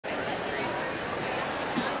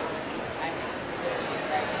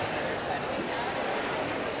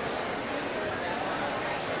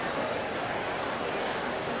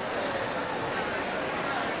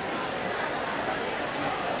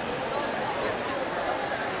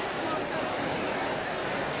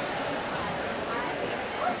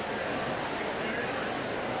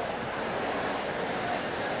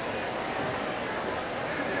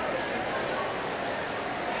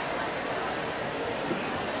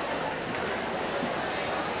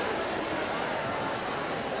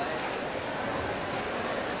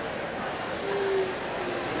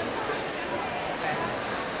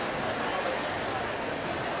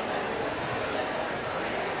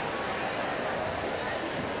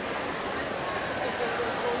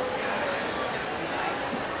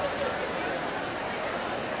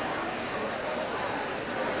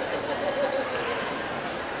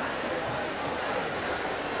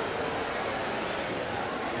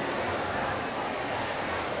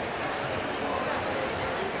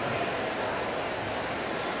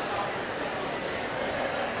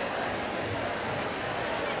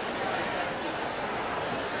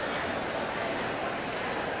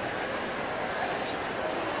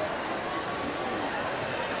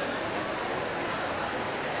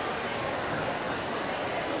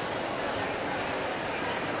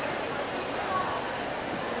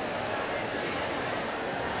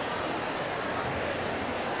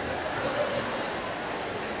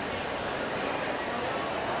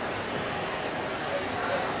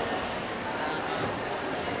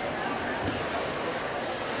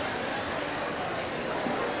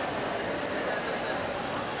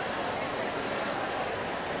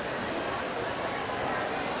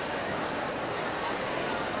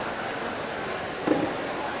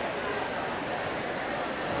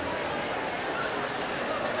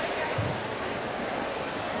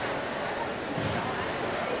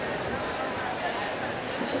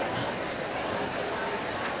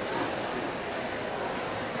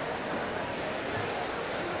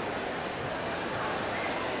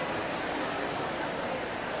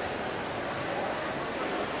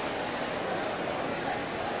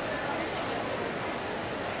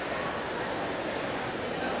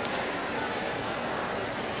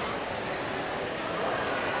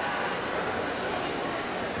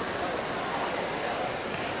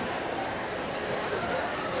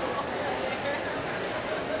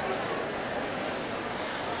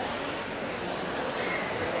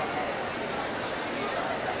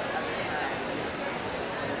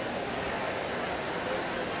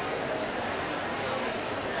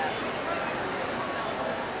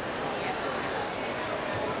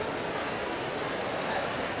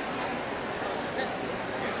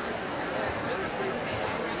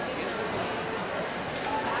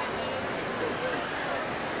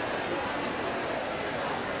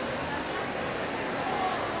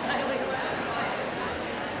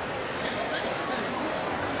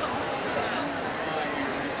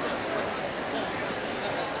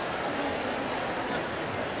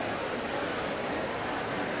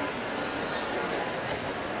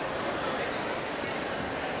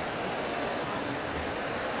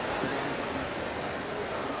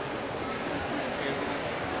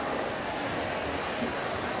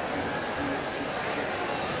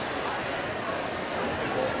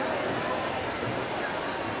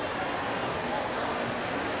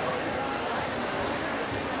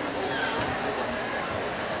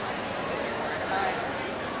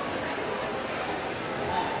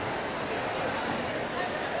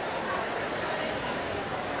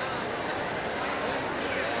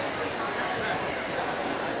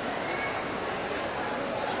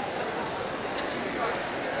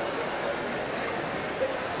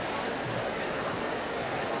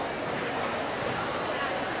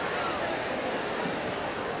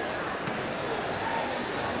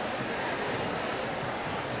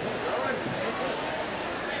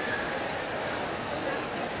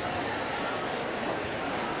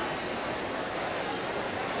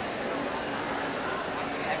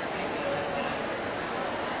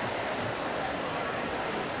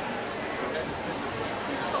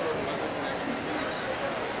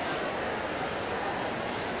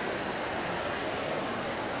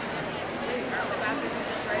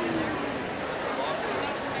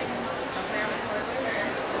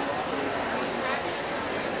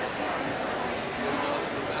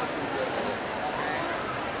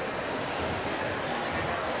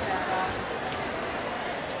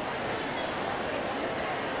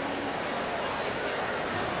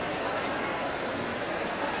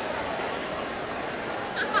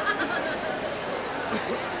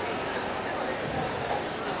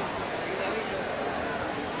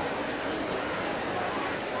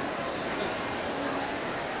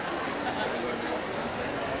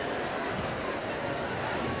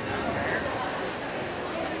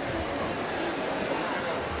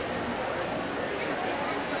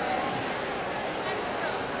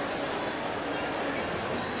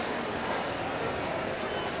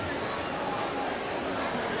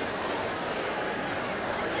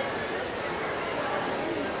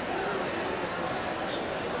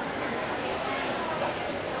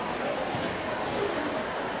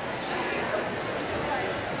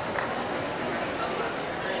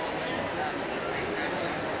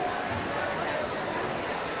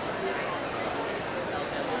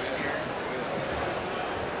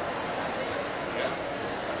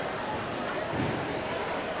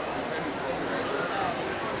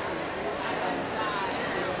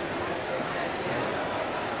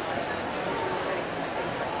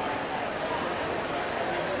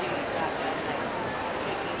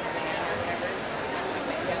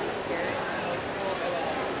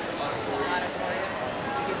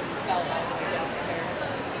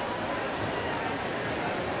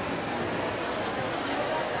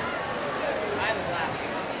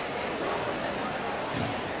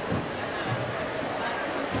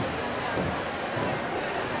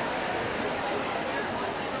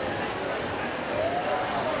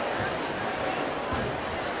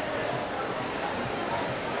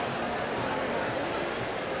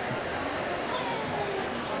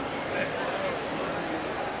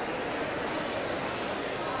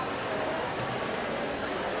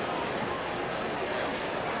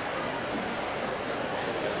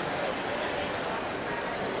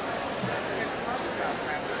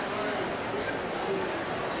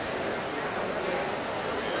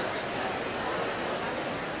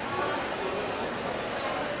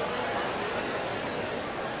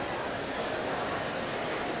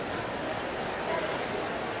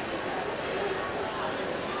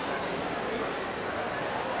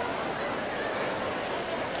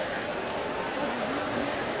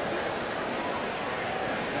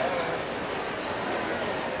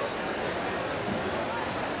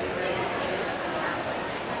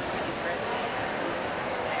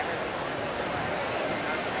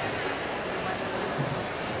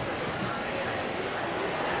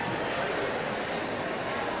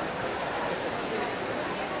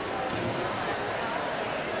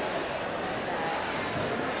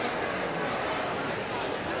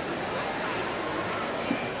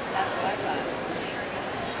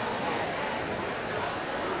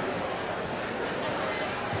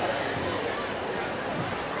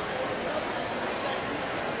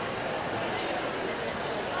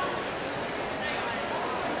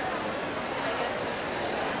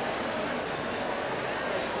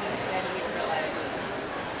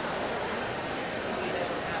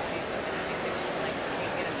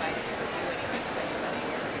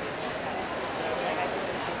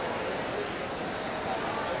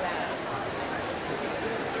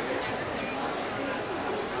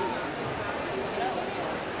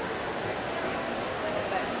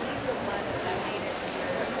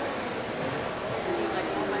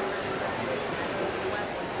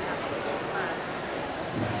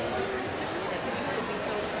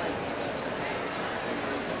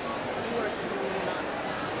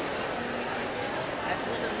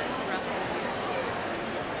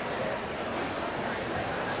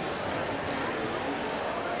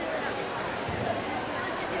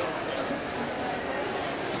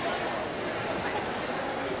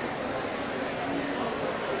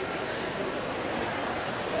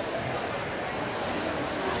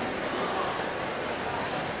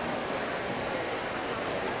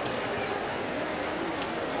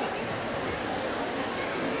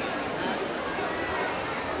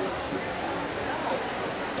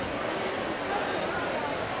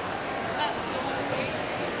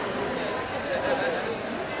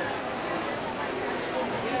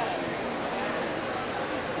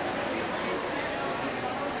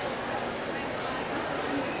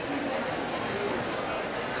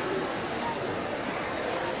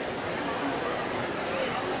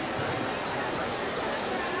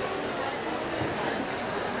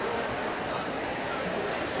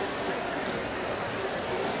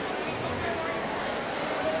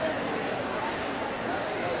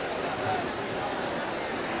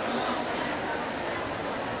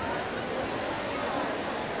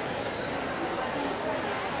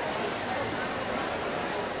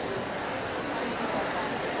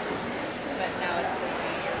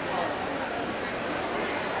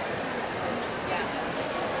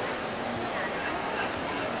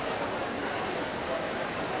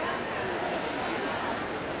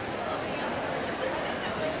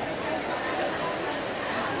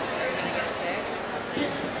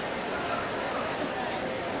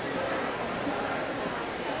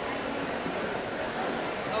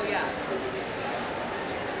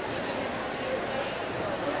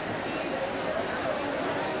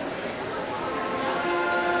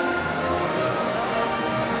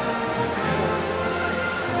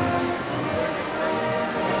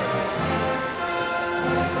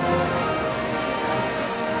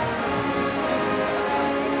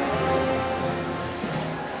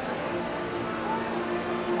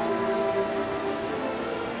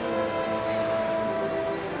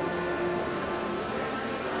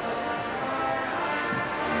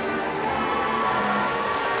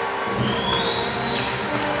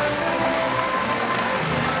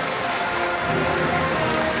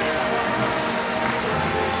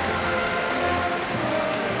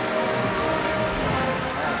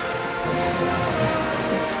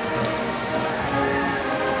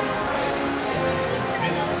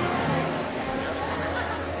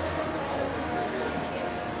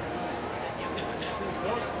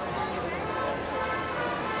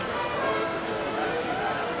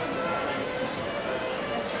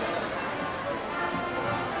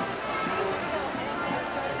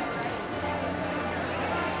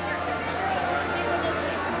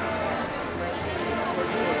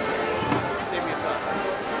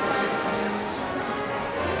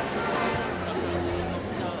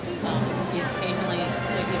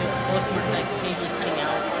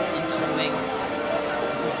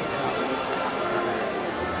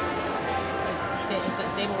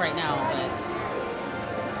right now, but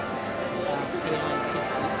you know, it's good.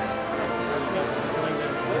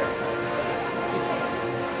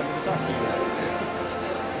 Talk to you.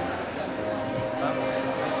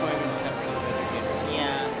 That's why we just have to go to this computer.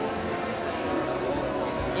 Yeah.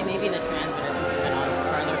 It may be the transmitter since it's been on,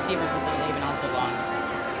 or the receiver since it's been on so long.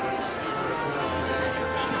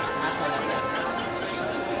 Not quite like that.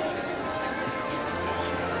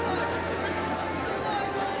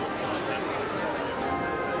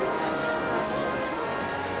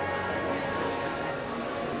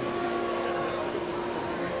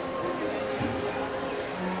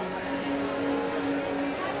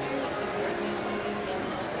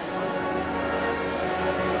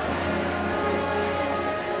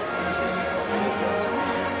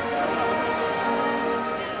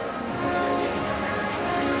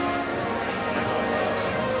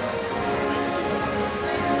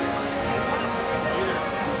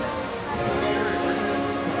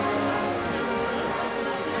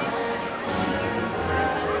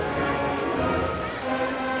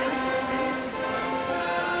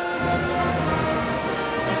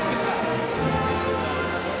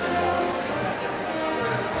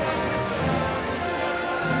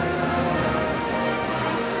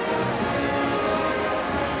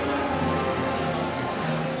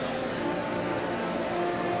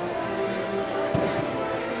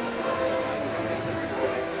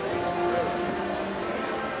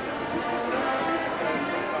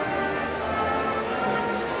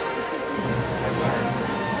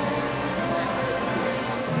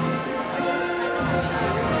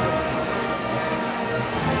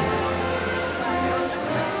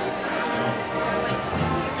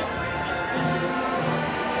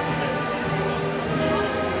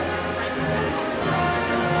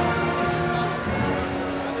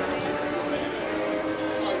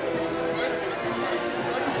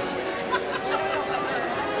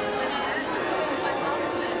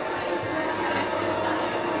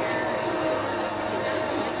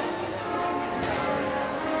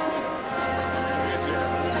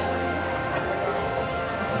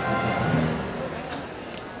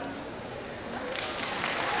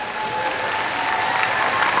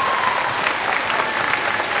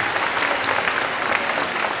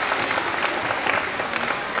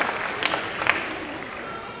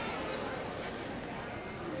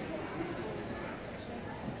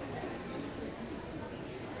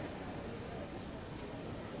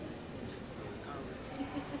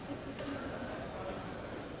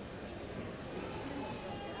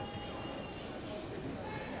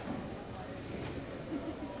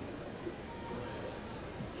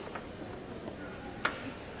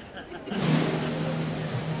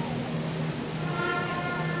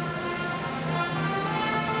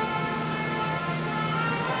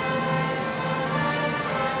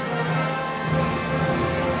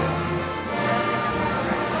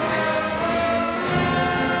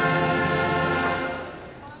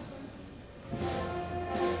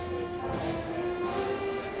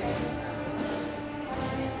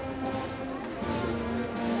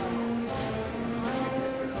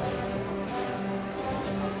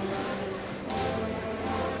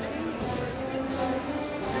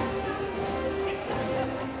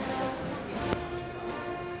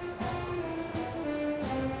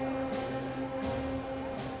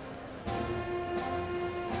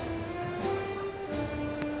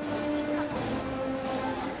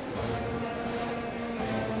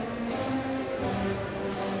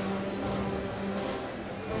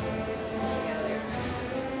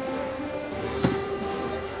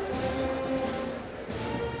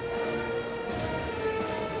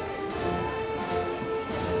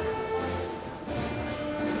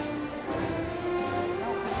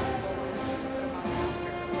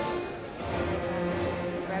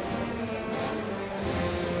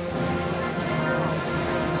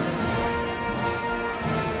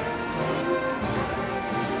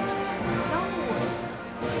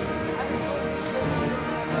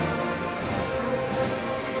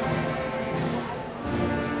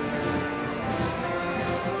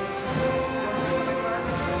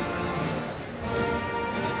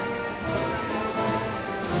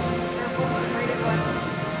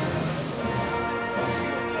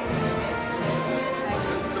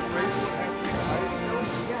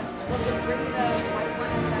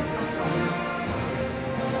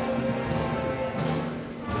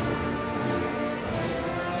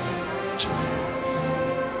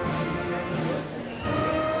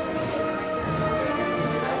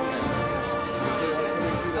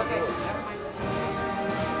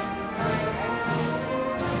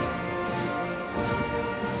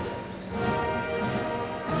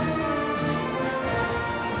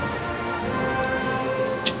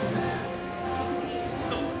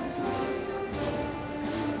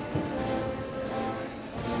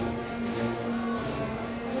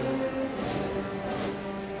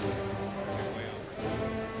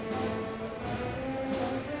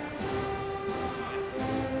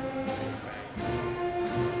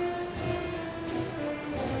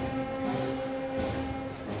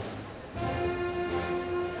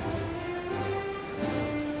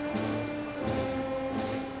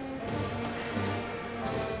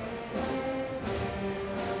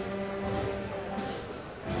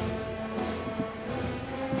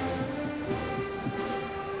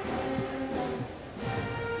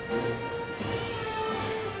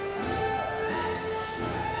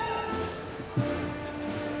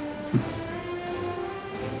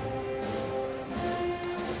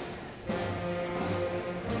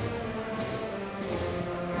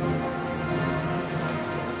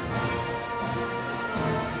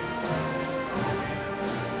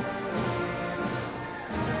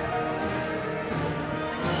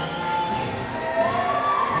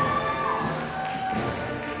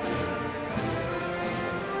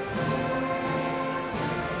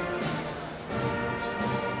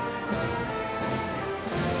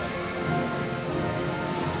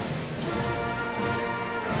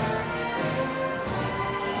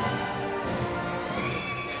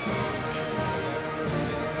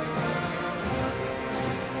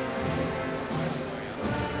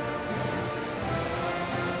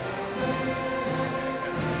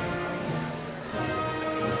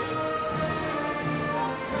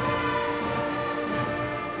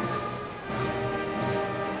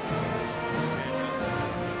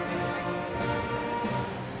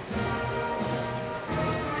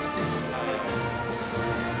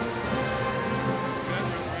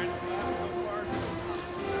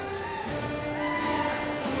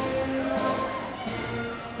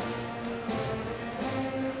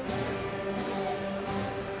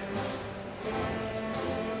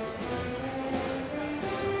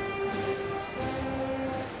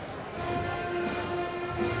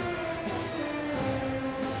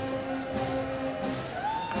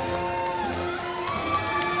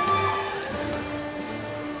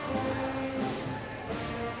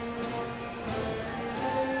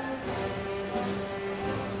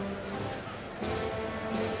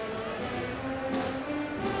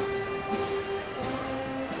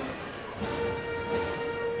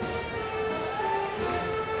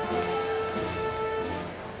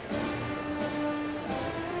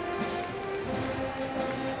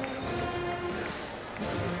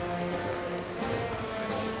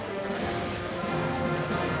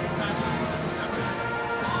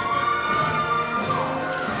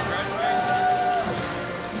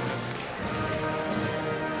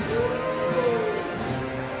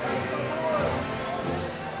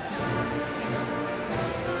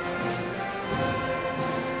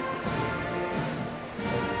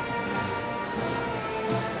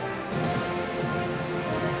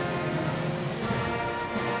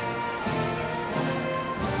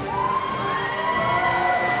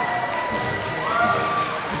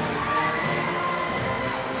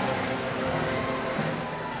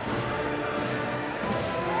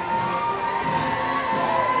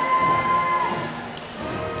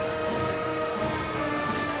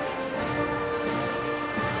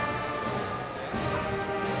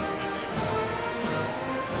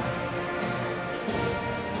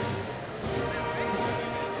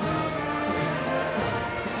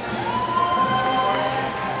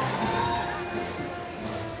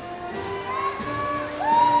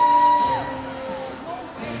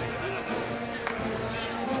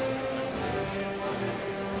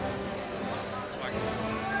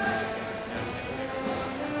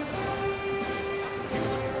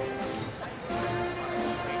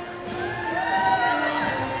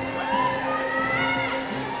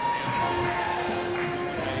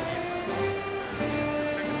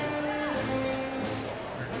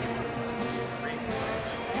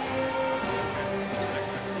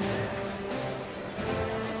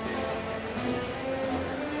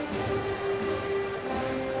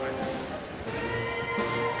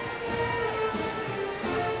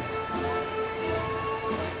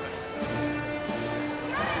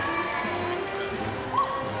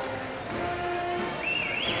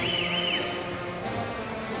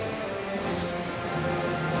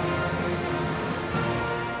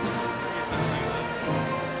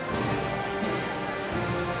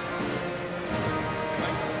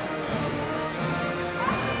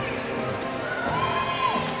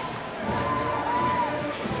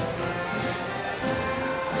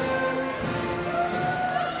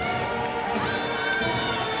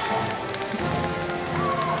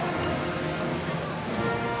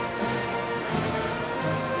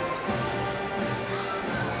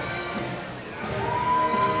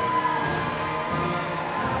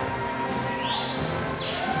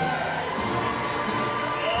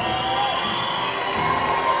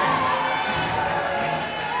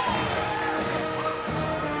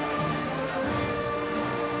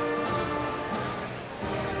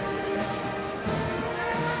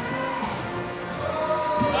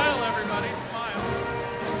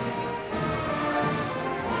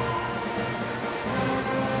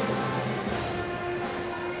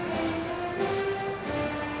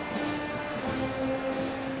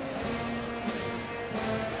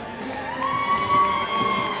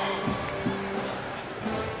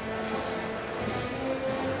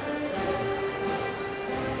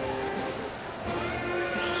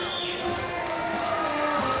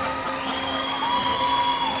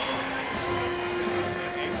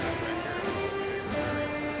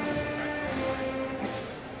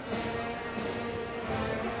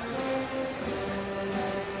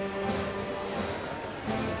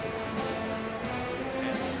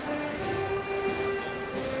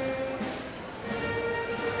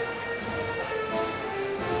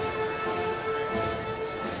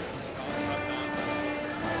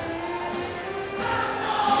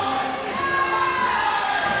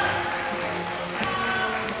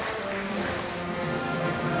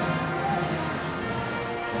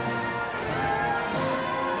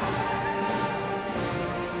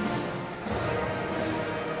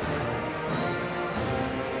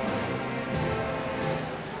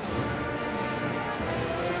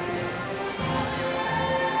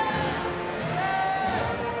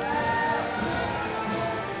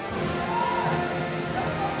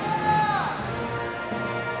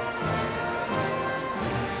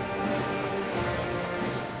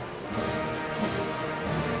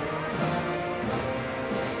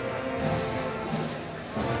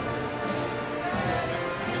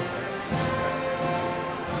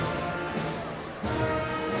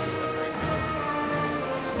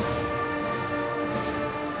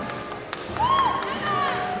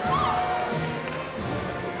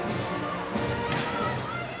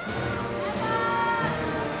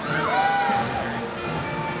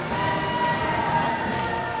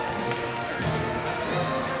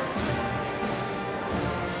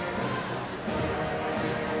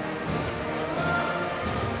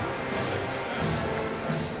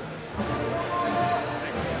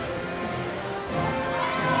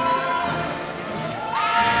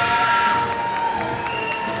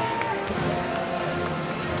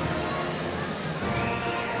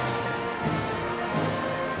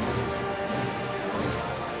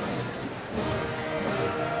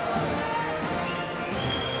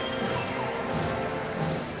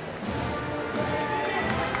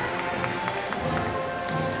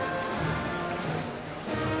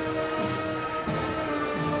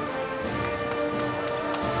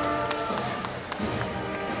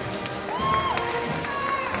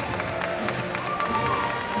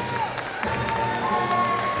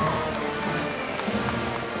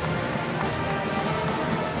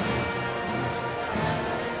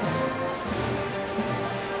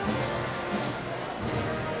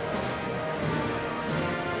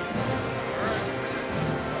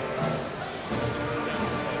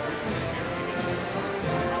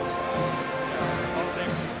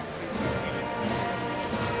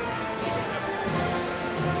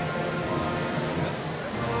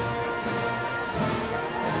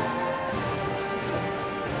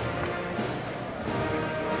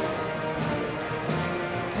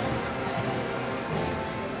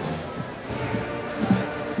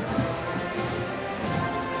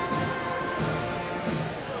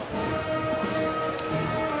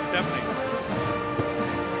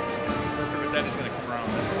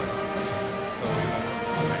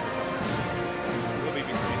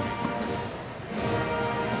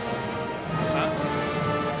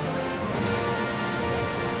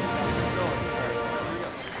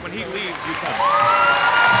 When he leaves, you come.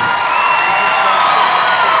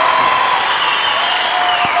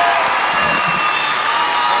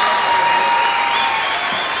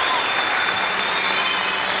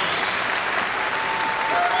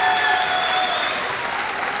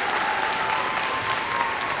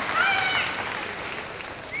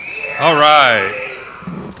 All right.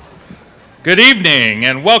 Good evening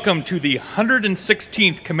and welcome to the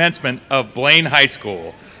 116th commencement of Blaine High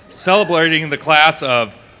School, celebrating the class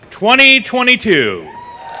of 2022.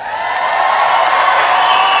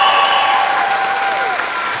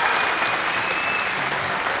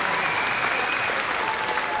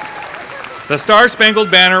 The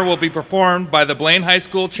Star-Spangled Banner will be performed by the Blaine High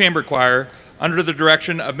School Chamber Choir under the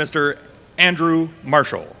direction of Mr. Andrew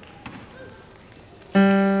Marshall.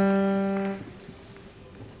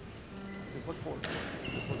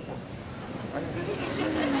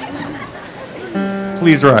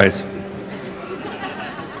 Please rise.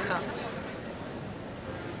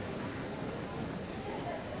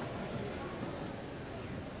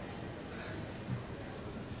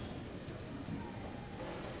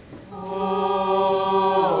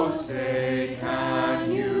 Oh, say,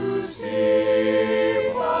 can you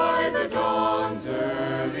see by the dawn's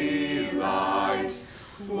early light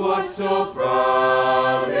what so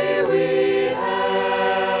proudly we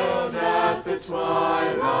held at the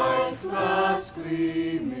twilight's last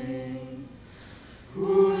gleaming,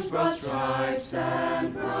 whose broad stripes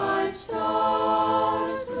and bright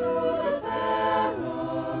stars through the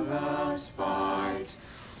perilous fight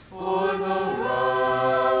o'er the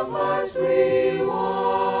ramparts we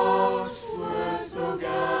watched were so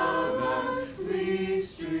gallantly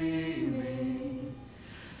streaming,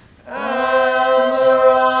 and the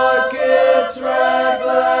rocket's red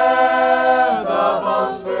glare, the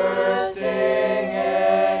bombs bursting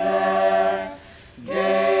in air,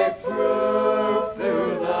 gave proof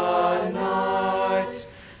through the night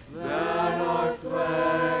that our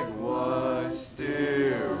flag was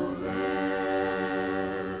still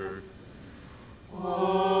there.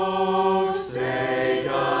 Oh, say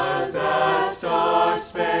does that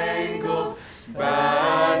star-spangled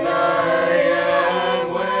banner yet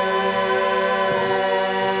wave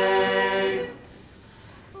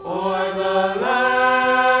o'er the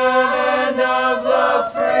land of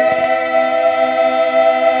the free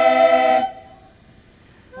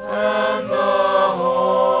and the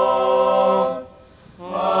home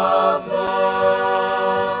of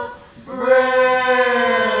the brave.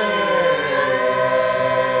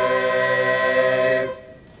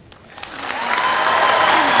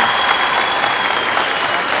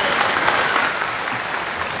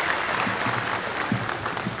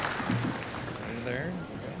 There.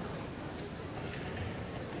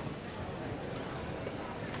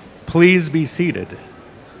 Please be seated.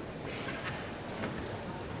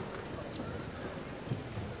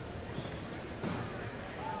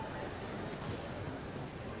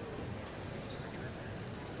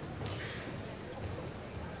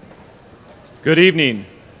 Good evening.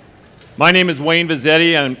 My name is Wayne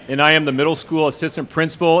Vizzetti, and I am the middle school assistant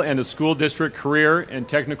principal and the school district career and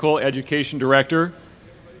technical education director.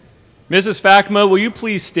 Mrs. Fakma, will you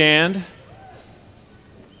please stand?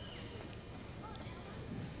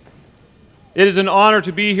 It is an honor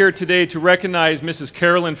to be here today to recognize Mrs.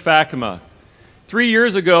 Carolyn Fakma. 3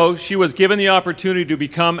 years ago, she was given the opportunity to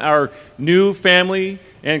become our new family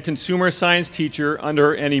and consumer science teacher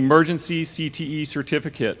under an emergency CTE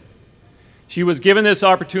certificate. She was given this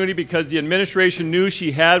opportunity because the administration knew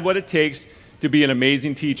she had what it takes to be an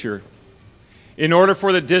amazing teacher. In order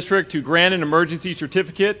for the district to grant an emergency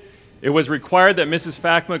certificate, it was required that Mrs.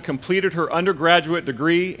 Fakma completed her undergraduate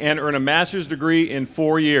degree and earn a master's degree in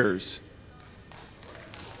 4 years.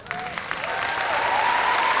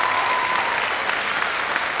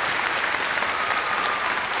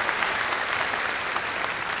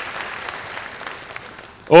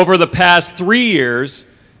 Over the past 3 years,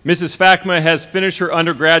 Mrs. Fakma has finished her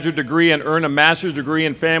undergraduate degree and earned a master's degree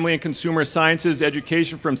in Family and Consumer Sciences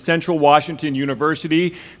education from Central Washington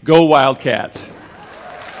University. Go Wildcats.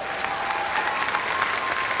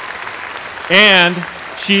 And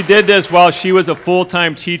she did this while she was a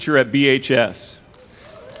full-time teacher at BHS.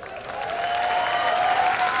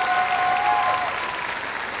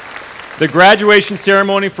 The graduation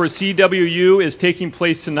ceremony for CWU is taking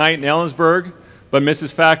place tonight in Ellensburg, but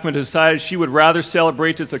Mrs. Fakma decided she would rather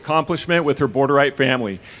celebrate this accomplishment with her Borderite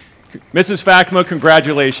family. Mrs. Fakma,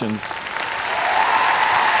 congratulations.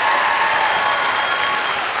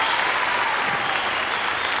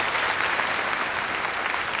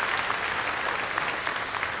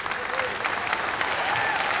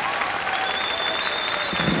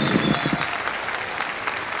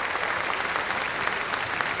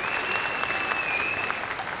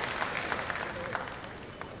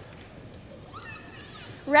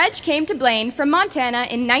 Reg came to Blaine from Montana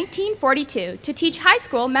in 1942 to teach high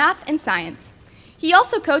school math and science. He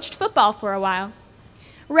also coached football for a while.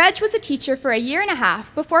 Reg was a teacher for a year and a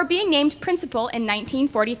half before being named principal in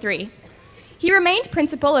 1943. He remained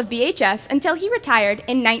principal of BHS until he retired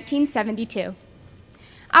in 1972.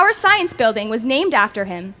 Our science building was named after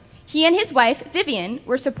him. He and his wife, Vivian,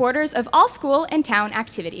 were supporters of all school and town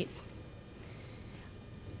activities.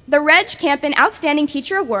 The Reg Campen Outstanding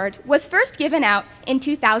Teacher Award was first given out in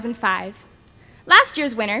 2005. Last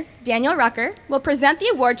year's winner, Daniel Rucker, will present the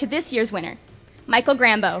award to this year's winner, Michael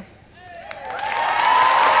Grambo.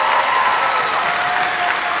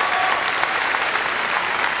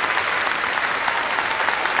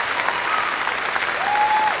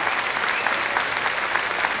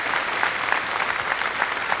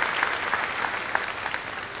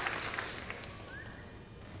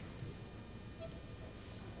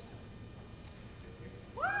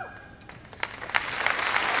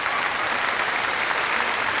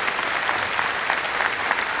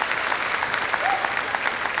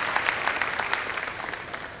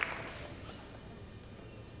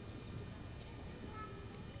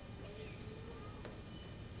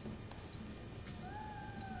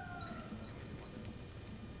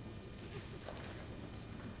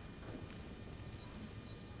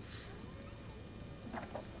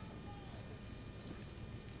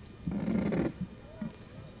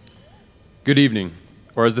 Good evening,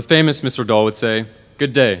 or as the famous Mr. Dahl would say,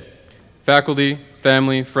 good day, faculty,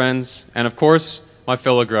 family, friends, and of course, my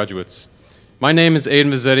fellow graduates. My name is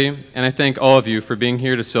Aiden Vizzetti, and I thank all of you for being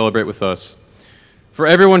here to celebrate with us. For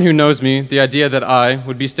everyone who knows me, the idea that I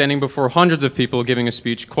would be standing before hundreds of people giving a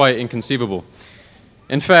speech quite inconceivable.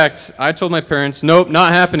 In fact, I told my parents, nope,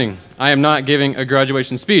 not happening. I am not giving a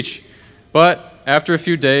graduation speech. But after a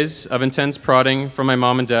few days of intense prodding from my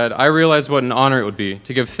mom and dad, I realized what an honor it would be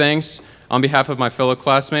to give thanks on behalf of my fellow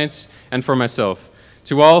classmates and for myself,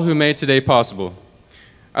 to all who made today possible.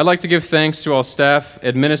 I'd like to give thanks to all staff,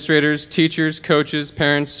 administrators, teachers, coaches,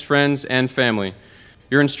 parents, friends, and family.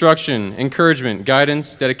 Your instruction, encouragement,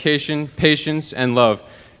 guidance, dedication, patience, and love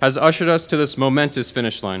has ushered us to this momentous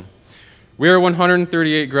finish line. We are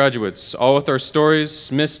 138 graduates, all with our stories,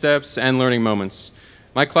 missteps, and learning moments.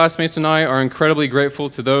 My classmates and I are incredibly grateful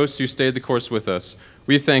to those who stayed the course with us.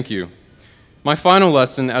 We thank you. My final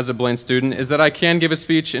lesson as a Blaine student is that I can give a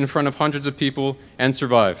speech in front of hundreds of people and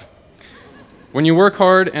survive. When you work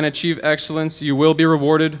hard and achieve excellence, you will be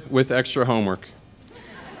rewarded with extra homework.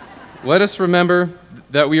 Let us remember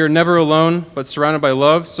that we are never alone, but surrounded by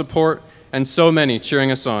love, support, and so many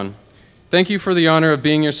cheering us on. Thank you for the honor of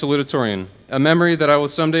being your salutatorian, a memory that I will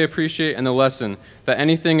someday appreciate, and the lesson that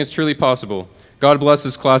anything is truly possible. God bless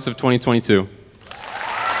this class of 2022.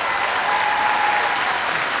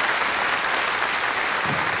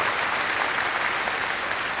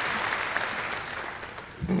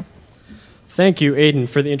 Thank you, Aiden,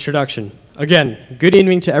 for the introduction. Again, good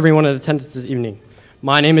evening to everyone in attendance this evening.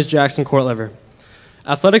 My name is Jackson Courtlever.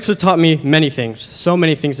 Athletics has taught me many things, so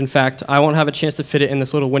many things, in fact, I won't have a chance to fit it in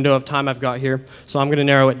this little window of time I've got here, so I'm going to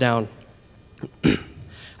narrow it down.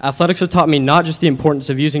 Athletics has taught me not just the importance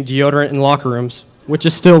of using deodorant in locker rooms, which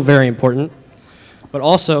is still very important, but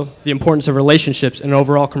also the importance of relationships and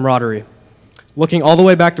overall camaraderie. Looking all the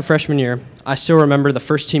way back to freshman year, I still remember the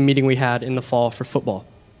first team meeting we had in the fall for football.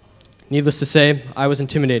 Needless to say, I was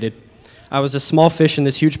intimidated. I was a small fish in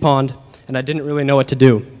this huge pond, and I didn't really know what to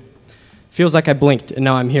do. Feels like I blinked, and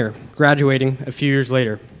now I'm here, graduating a few years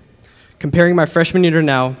later. Comparing my freshman year to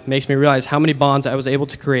now makes me realize how many bonds I was able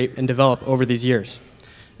to create and develop over these years.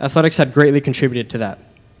 Athletics had greatly contributed to that.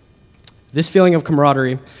 This feeling of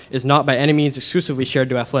camaraderie is not by any means exclusively shared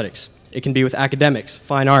to athletics. It can be with academics,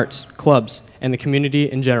 fine arts, clubs, and the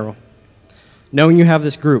community in general. Knowing you have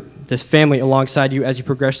this group, this family alongside you as you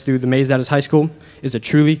progress through the maze that is high school, is a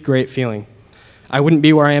truly great feeling. I wouldn't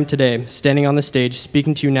be where I am today, standing on the stage,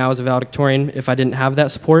 speaking to you now as a valedictorian, if I didn't have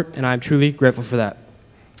that support, and I'm truly grateful for that.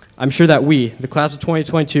 I'm sure that we, the class of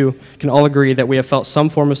 2022, can all agree that we have felt some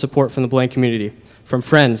form of support from the Blaine community, from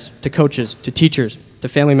friends, to coaches, to teachers, to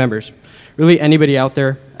family members, really anybody out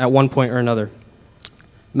there at one point or another.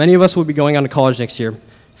 Many of us will be going on to college next year,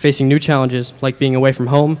 facing new challenges like being away from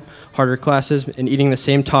home, harder classes, and eating the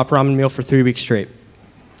same top ramen meal for 3 weeks straight.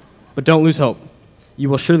 But don't lose hope. You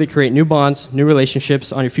will surely create new bonds, new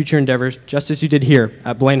relationships on your future endeavors, just as you did here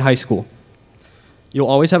at Blaine High School. You'll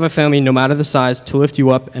always have a family, no matter the size, to lift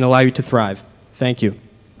you up and allow you to thrive. Thank you.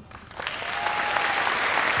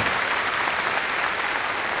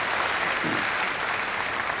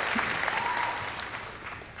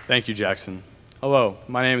 Thank you, Jackson. Hello,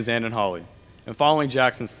 my name is Andon Hawley, and following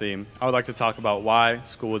Jackson's theme, I would like to talk about why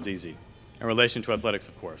school is easy. in relation to athletics,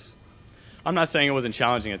 of course. I'm not saying it wasn't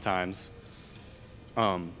challenging at times,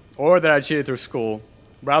 or that I cheated through school,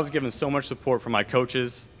 but I was given so much support from my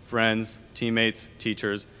coaches, friends, teammates,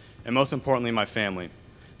 teachers, and most importantly, my family,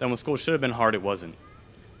 that when school should have been hard, it wasn't.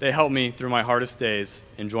 They helped me through my hardest days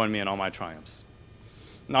and joined me in all my triumphs.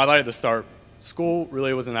 Now, I lied at the start. School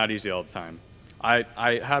really wasn't that easy all the time.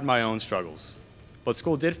 I had my own struggles, but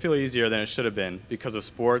school did feel easier than it should have been because of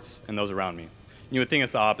sports and those around me. You would think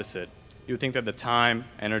it's the opposite. You would think that the time,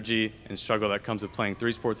 energy, and struggle that comes with playing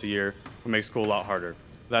 3 sports a year would make school a lot harder.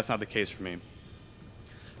 But that's not the case for me.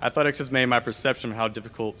 Athletics has made my perception of how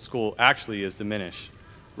difficult school actually is diminish.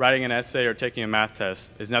 Writing an essay or taking a math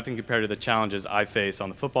test is nothing compared to the challenges I face on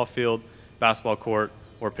the football field, basketball court,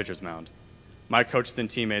 or pitcher's mound. My coaches and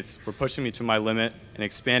teammates were pushing me to my limit and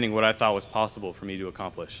expanding what I thought was possible for me to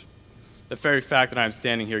accomplish. The very fact that I am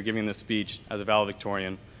standing here giving this speech as a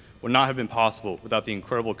valedictorian would not have been possible without the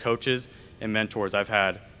incredible coaches and mentors I've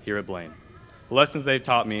had here at Blaine. The lessons they've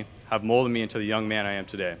taught me have molded me into the young man I am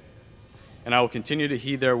today, and I will continue to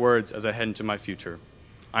heed their words as I head into my future.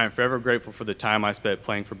 I am forever grateful for the time I spent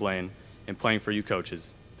playing for Blaine and playing for you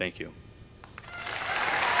coaches. Thank you.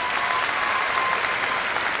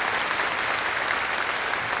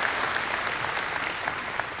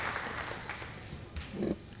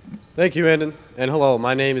 Thank you, Andon, and hello,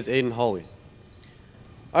 my name is Aiden Hawley.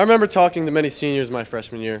 I remember talking to many seniors my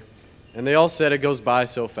freshman year, and they all said it goes by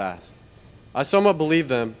so fast. I somewhat believed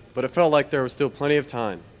them, but it felt like there was still plenty of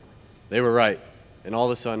time. They were right, and all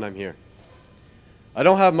of a sudden I'm here. I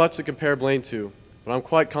don't have much to compare Blaine to, but I'm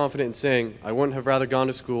quite confident in saying I wouldn't have rather gone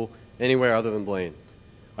to school anywhere other than Blaine.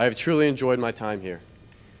 I have truly enjoyed my time here.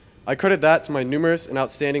 I credit that to my numerous and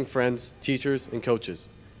outstanding friends, teachers, and coaches.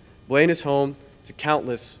 Blaine is home to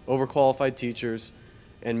countless overqualified teachers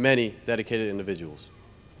and many dedicated individuals.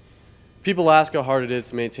 People ask how hard it is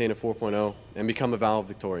to maintain a 4.0 and become a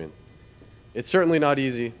valedictorian. It's certainly not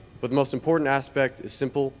easy, but the most important aspect is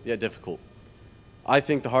simple yet difficult. I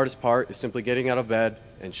think the hardest part is simply getting out of bed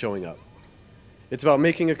and showing up. It's about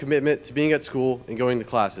making a commitment to being at school and going to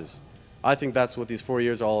classes. I think that's what these 4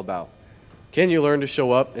 years are all about. Can you learn to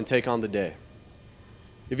show up and take on the day?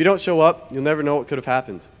 If you don't show up, you'll never know what could have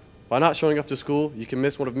happened. By not showing up to school, you can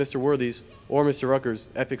miss one of Mr. Worthy's or Mr. Rucker's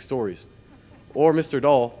epic stories, or Mr.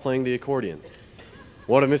 Dahl playing the accordion,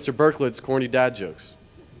 one of Mr. Berkled's corny dad jokes,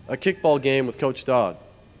 a kickball game with Coach Dodd,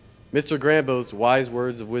 Mr. Grambo's wise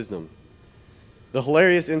words of wisdom, the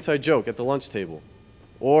hilarious inside joke at the lunch table,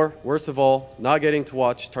 or, worst of all, not getting to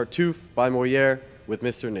watch Tartuffe by Moliere with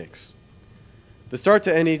Mr. Nix. The start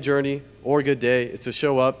to any journey or good day is to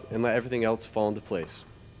show up and let everything else fall into place.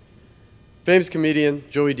 Famous comedian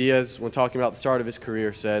Joey Diaz, when talking about the start of his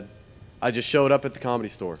career, said, "I just showed up at the Comedy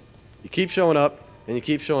Store." You keep showing up, and you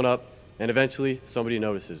keep showing up, and eventually somebody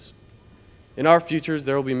notices. In our futures,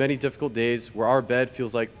 there will be many difficult days where our bed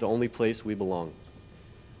feels like the only place we belong.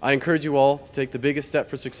 I encourage you all to take the biggest step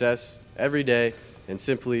for success every day and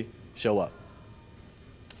simply show up.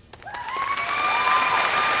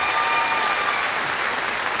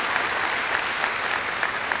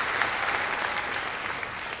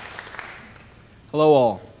 Hello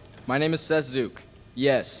all, my name is Seth Zook.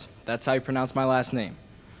 Yes, that's how you pronounce my last name.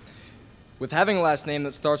 With having a last name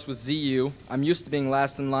that starts with ZU, I'm used to being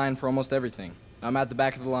last in line for almost everything. I'm at the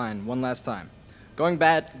back of the line one last time. Going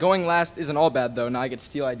last isn't all bad though, now I get to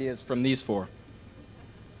steal ideas from these 4.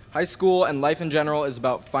 High school and life in general is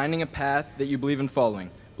about finding a path that you believe in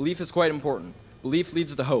following. Belief is quite important. Belief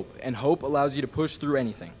leads to hope, and hope allows you to push through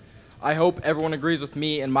anything. I hope everyone agrees with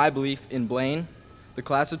me in my belief in Blaine, the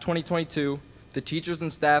class of 2022, the teachers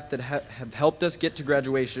and staff that have helped us get to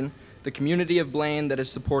graduation, the community of Blaine that has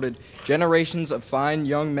supported generations of fine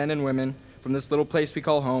young men and women from this little place we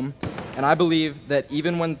call home, and I believe that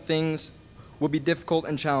even when things will be difficult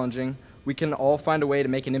and challenging, we can all find a way to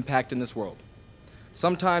make an impact in this world.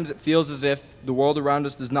 Sometimes it feels as if the world around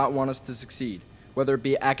us does not want us to succeed, whether it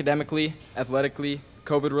be academically, athletically,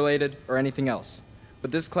 COVID-related, or anything else.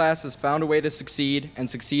 But this class has found a way to succeed, and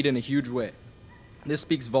succeed in a huge way. This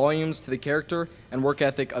speaks volumes to the character and work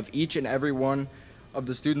ethic of each and every one of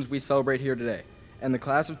the students we celebrate here today. And the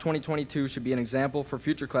class of 2022 should be an example for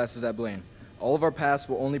future classes at Blaine. All of our past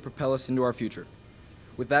will only propel us into our future.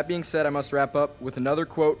 With that being said, I must wrap up with another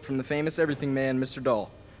quote from the famous everything man, Mr.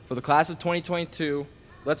 Dahl. For the class of 2022,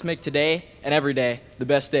 let's make today and every day the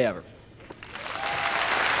best day ever.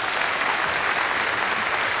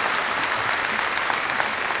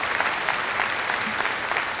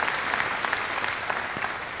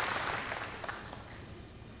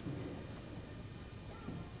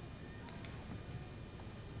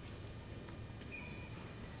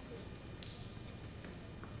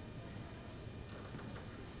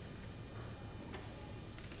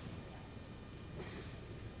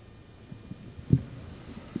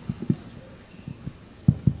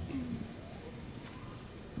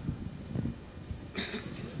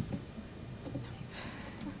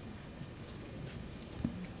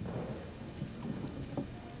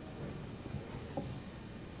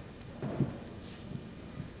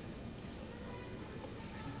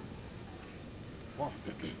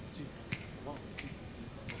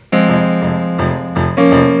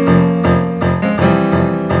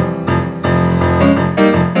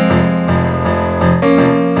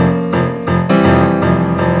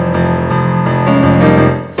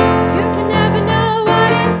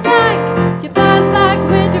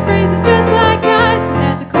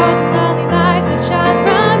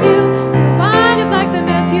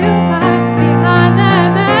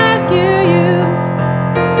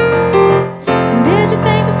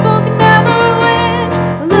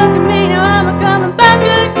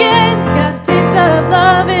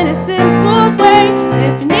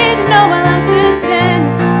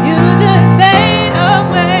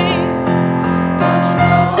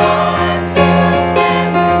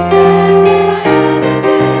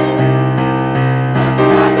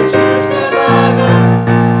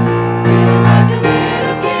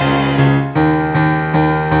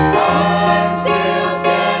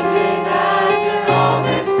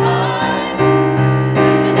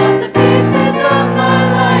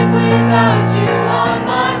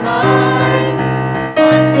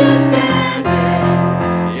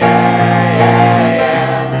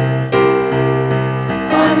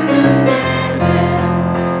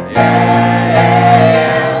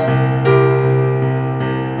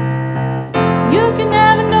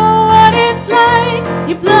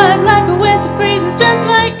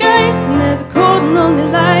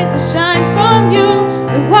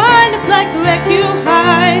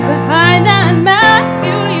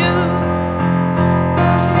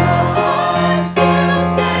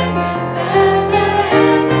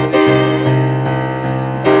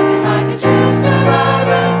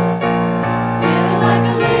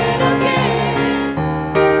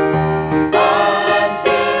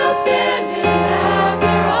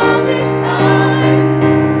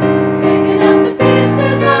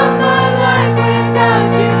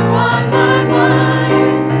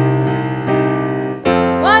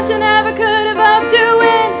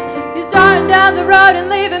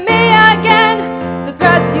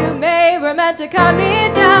 To cut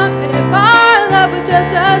me down, and if our love was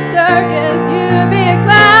just a circus, you'd be a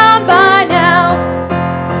clown by now.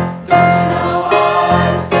 Don't you know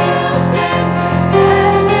I'm still standing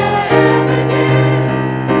better than I ever did,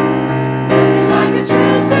 looking like a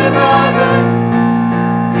true survivor,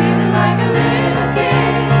 feeling like a little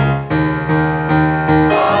kid.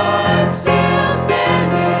 I'm still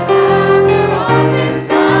standing after all this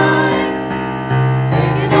time,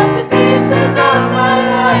 picking up the pieces of my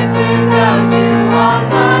life without you on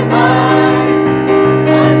my mind.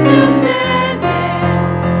 I'm still standing,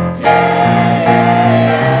 yeah, yeah,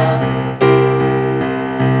 yeah.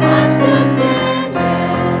 I'm still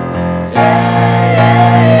standing, yeah, yeah,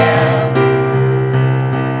 yeah.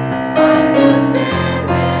 I'm still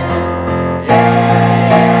standing, yeah,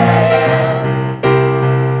 yeah, yeah.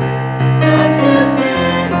 I'm still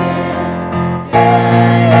standing, yeah,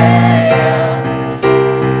 yeah, yeah.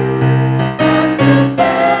 I'm still standing.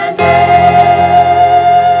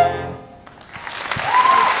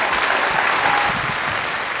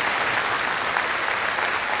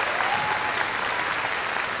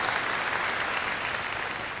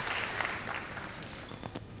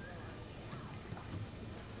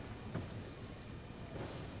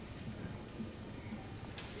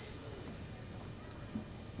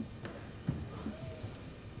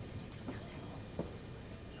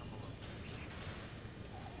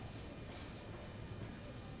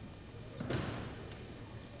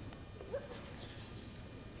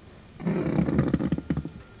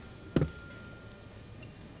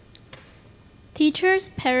 Teachers,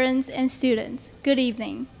 parents, and students, good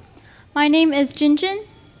evening. My name is Jinjin.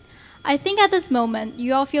 I think at this moment,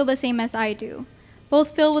 you all feel the same as I do,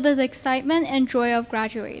 both filled with the excitement and joy of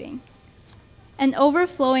graduating, and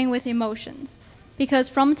overflowing with emotions, because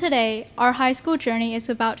from today, our high school journey is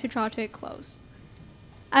about to draw to a close.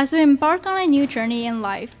 As we embark on a new journey in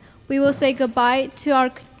life, we will say goodbye to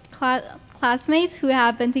our classmates who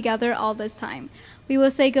have been together all this time. We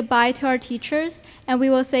will say goodbye to our teachers, and we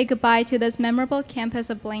will say goodbye to this memorable campus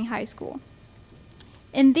of Blaine High School.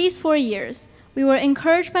 In these 4 years, we were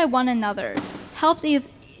encouraged by one another, helped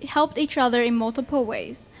each other in multiple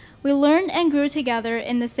ways. We learned and grew together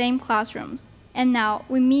in the same classrooms, and now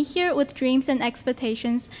we meet here with dreams and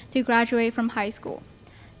expectations to graduate from high school.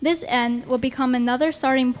 This end will become another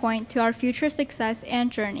starting point to our future success and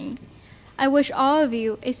journey. I wish all of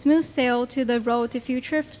you a smooth sail to the road to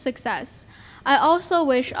future success. I also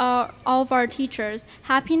wish all of our teachers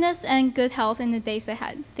happiness and good health in the days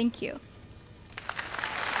ahead. Thank you.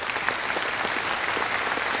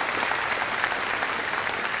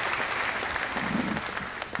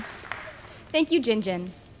 Thank you, Jinjin.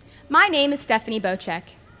 My name is Stephanie Bocek.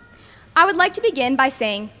 I would like to begin by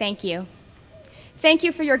saying thank you. Thank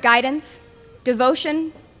you for your guidance,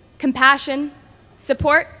 devotion, compassion,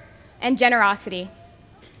 support, and generosity.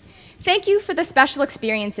 Thank you for the special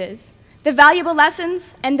experiences, the valuable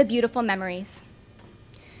lessons, and the beautiful memories.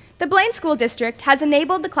 The Blaine School District has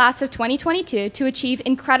enabled the class of 2022 to achieve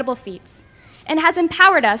incredible feats and has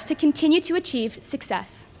empowered us to continue to achieve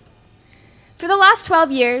success. For the last 12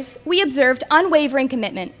 years, we observed unwavering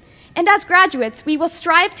commitment, and as graduates, we will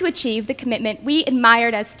strive to achieve the commitment we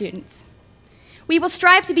admired as students. We will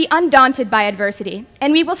strive to be undaunted by adversity,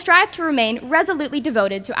 and we will strive to remain resolutely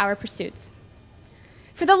devoted to our pursuits.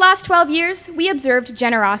 For the last 12 years, we observed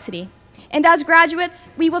generosity, and as graduates,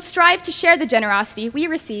 we will strive to share the generosity we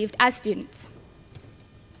received as students.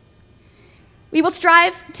 We will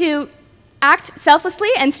strive to act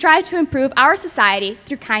selflessly and strive to improve our society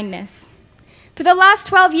through kindness. For the last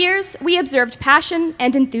 12 years, we observed passion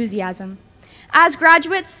and enthusiasm. As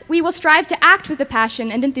graduates, we will strive to act with the passion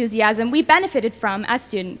and enthusiasm we benefited from as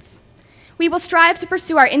students. We will strive to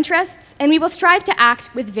pursue our interests, and we will strive to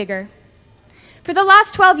act with vigor. For the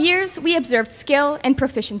last 12 years, we observed skill and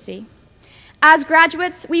proficiency. As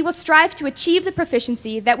graduates, we will strive to achieve the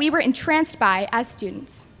proficiency that we were entranced by as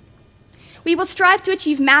students. We will strive to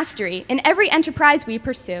achieve mastery in every enterprise we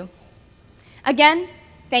pursue. Again,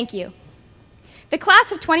 thank you. The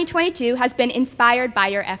class of 2022 has been inspired by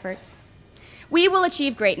your efforts. We will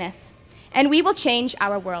achieve greatness, and we will change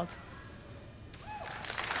our world.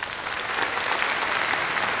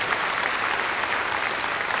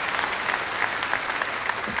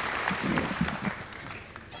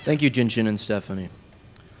 Thank you, Jinjin and Stephanie.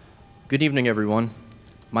 Good evening, everyone.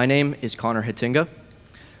 My name is Connor Hittinga.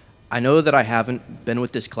 I know that I haven't been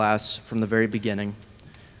with this class from the very beginning,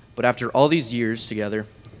 but after all these years together,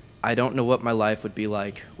 I don't know what my life would be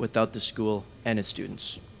like without the school and its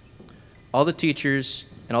students. All the teachers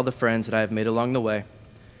and all the friends that I have made along the way,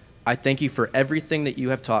 I thank you for everything that you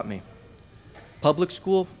have taught me. Public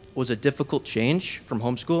school was a difficult change from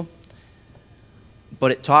homeschool,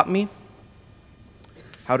 but it taught me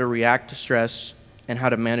how to react to stress and how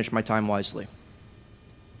to manage my time wisely.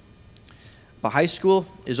 But high school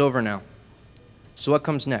is over now. So what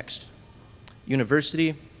comes next?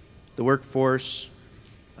 University, the workforce,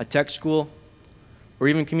 a tech school, or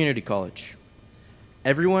even community college.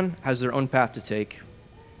 Everyone has their own path to take,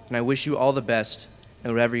 and I wish you all the best in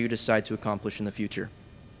whatever you decide to accomplish in the future.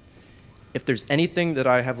 If there's anything that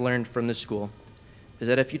I have learned from this school, is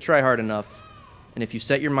that if you try hard enough, and if you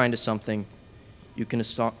set your mind to something, you can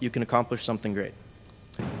accomplish something great.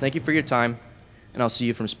 Thank you for your time, and I'll see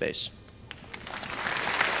you from space.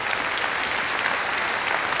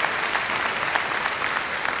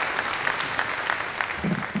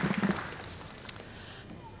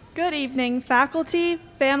 Good evening, faculty,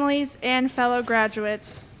 families, and fellow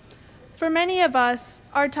graduates. For many of us,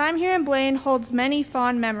 our time here in Blaine holds many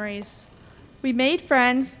fond memories. We made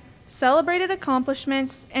friends, celebrated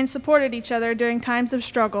accomplishments, and supported each other during times of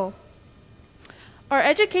struggle. Our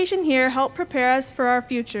education here helped prepare us for our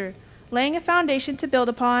future, laying a foundation to build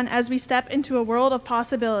upon as we step into a world of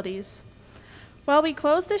possibilities. While we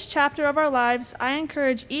close this chapter of our lives, I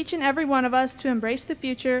encourage each and every one of us to embrace the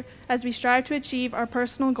future as we strive to achieve our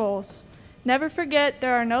personal goals. Never forget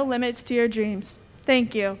there are no limits to your dreams.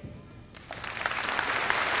 Thank you.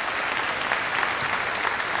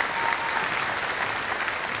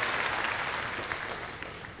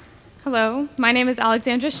 Hello, my name is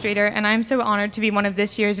Alexandra Streeter, and I'm so honored to be one of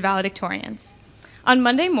this year's valedictorians. On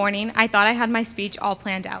Monday morning, I thought I had my speech all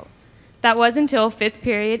planned out. That was until 5th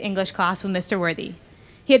period English class with Mr. Worthy.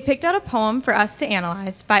 He had picked out a poem for us to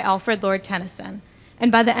analyze by Alfred Lord Tennyson,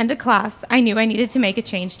 and by the end of class, I knew I needed to make a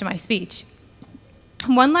change to my speech.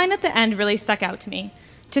 One line at the end really stuck out to me: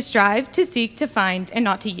 to strive, to seek, to find, and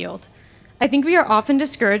not to yield. I think we are often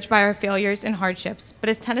discouraged by our failures and hardships, but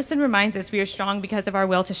as Tennyson reminds us, we are strong because of our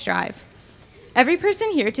will to strive. Every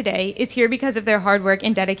person here today is here because of their hard work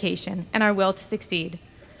and dedication, and our will to succeed.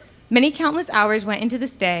 Many countless hours went into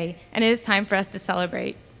this day, and it is time for us to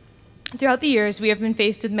celebrate. Throughout the years, we have been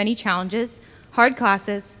faced with many challenges, hard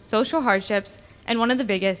classes, social hardships, and one of the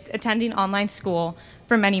biggest, attending online school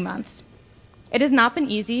for many months. It has not been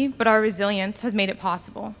easy, but our resilience has made it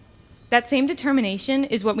possible. That same determination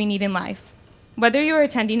is what we need in life. Whether you are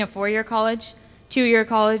attending a 4-year college, 2-year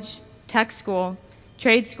college, tech school,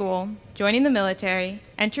 trade school, joining the military,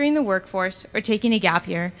 entering the workforce, or taking a gap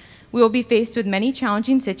year, we will be faced with many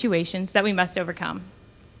challenging situations that we must overcome.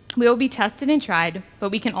 We will be tested and tried,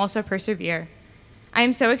 but we can also persevere. I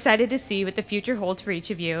am so excited to see what the future holds for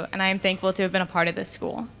each of you, and I am thankful to have been a part of this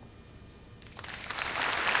school.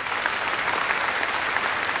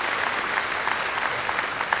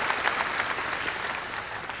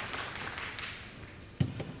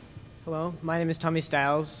 Hello, my name is Tommy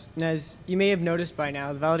Stiles, and as you may have noticed by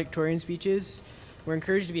now, the valedictorian speeches were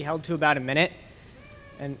encouraged to be held to about a minute,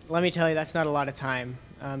 and let me tell you, that's not a lot of time.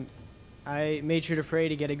 I made sure to pray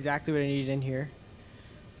to get exactly what I needed in here,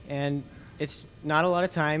 and it's not a lot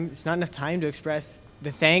of time. It's not enough time to express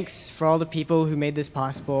the thanks for all the people who made this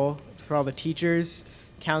possible, for all the teachers,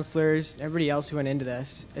 counselors, everybody else who went into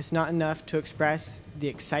this. It's not enough to express the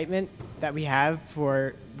excitement that we have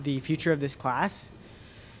for the future of this class.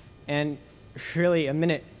 And really, a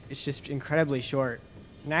minute is just incredibly short.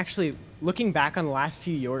 And actually, looking back on the last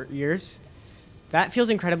few years, that feels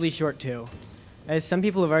incredibly short too. As some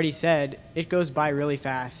people have already said, it goes by really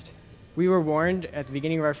fast. We were warned at the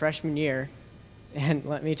beginning of our freshman year, and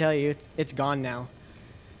let me tell you, it's gone now.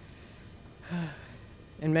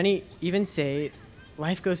 And many even say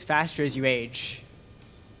life goes faster as you age.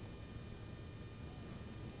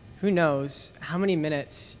 Who knows how many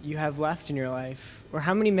minutes you have left in your life, or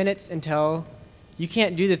how many minutes until you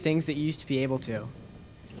can't do the things that you used to be able to.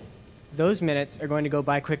 Those minutes are going to go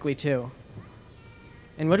by quickly too.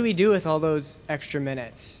 And what do we do with all those extra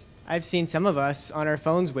minutes? I've seen some of us on our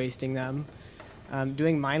phones wasting them,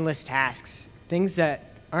 doing mindless tasks, things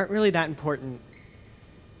that aren't really that important.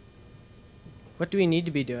 What do we need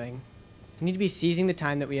to be doing? We need to be seizing the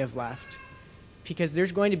time that we have left, because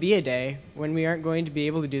there's going to be a day when we aren't going to be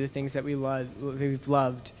able to do the things that we've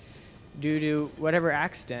loved due to whatever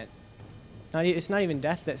accident. It's not even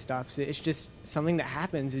death that stops it. It's just something that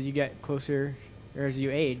happens as you get closer or as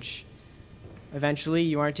you age. Eventually,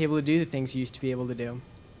 you aren't able to do the things you used to be able to do.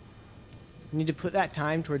 You need to put that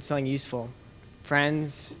time towards something useful.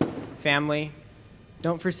 Friends, family,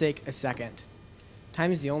 don't forsake a second.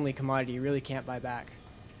 Time is the only commodity you really can't buy back.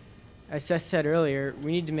 As Seth said earlier,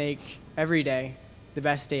 we need to make every day the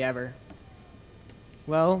best day ever.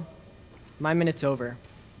 Well, my minute's over.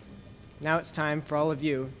 Now it's time for all of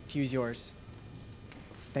you to use yours.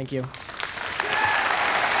 Thank you.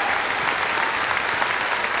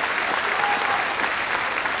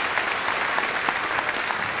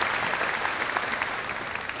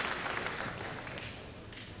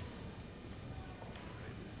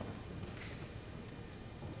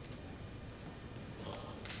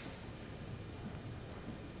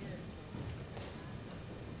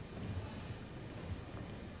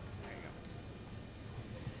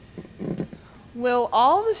 Will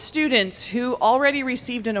all the students who already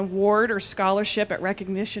received an award or scholarship at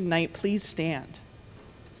recognition night please stand?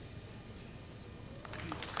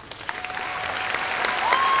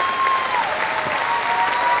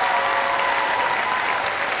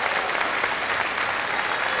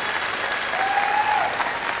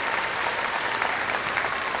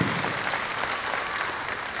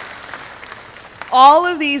 All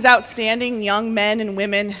of these outstanding young men and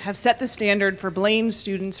women have set the standard for Blaine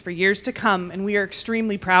students for years to come, and we are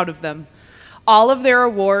extremely proud of them. All of their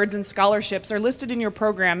awards and scholarships are listed in your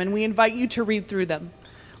program, and we invite you to read through them.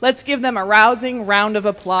 Let's give them a rousing round of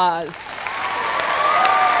applause.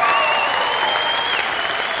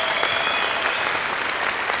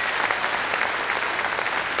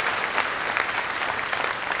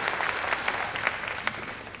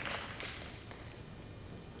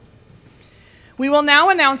 We will now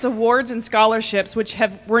announce awards and scholarships which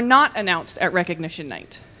were not announced at recognition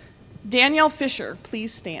night. Danielle Fisher,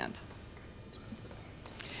 please stand.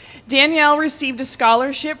 Danielle received a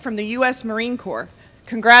scholarship from the U.S. Marine Corps.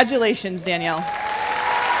 Congratulations, Danielle.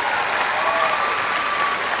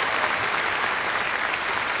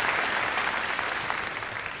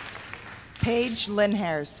 Paige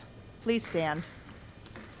Linhares, please stand.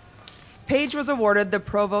 Paige was awarded the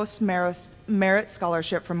Provost Merit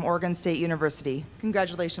Scholarship from Oregon State University.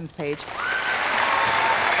 Congratulations, Paige.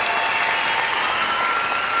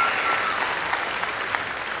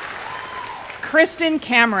 Kristen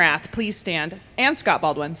Camerath, please stand. And Scott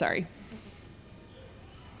Baldwin, sorry.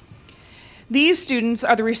 These students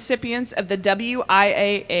are the recipients of the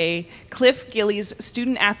WIAA Cliff Gillies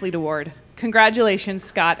Student Athlete Award. Congratulations,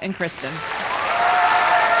 Scott and Kristen.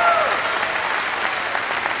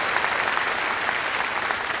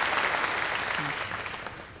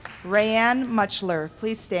 Rayanne Muchler,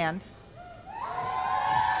 please stand.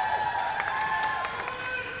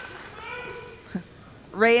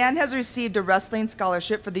 Rayanne has received a wrestling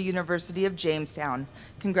scholarship for the University of Jamestown.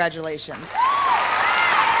 Congratulations.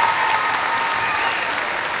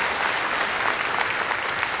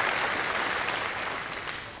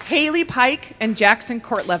 Haley Pike and Jackson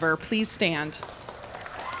Courtlever, please stand.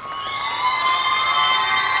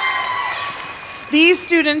 These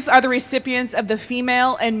students are the recipients of the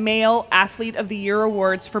Female and Male Athlete of the Year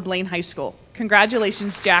Awards for Blaine High School.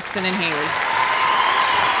 Congratulations, Jackson and Haley.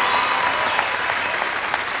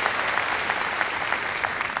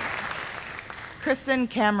 Kristen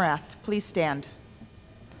Camrath, please stand.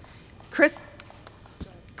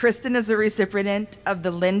 Kristen is the recipient of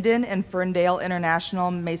the Linden and Ferndale International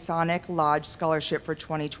Masonic Lodge Scholarship for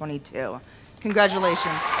 2022.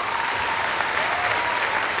 Congratulations.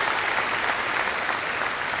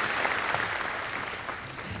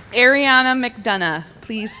 Ariana McDonough,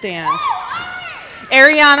 please stand.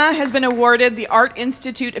 Ariana has been awarded the Art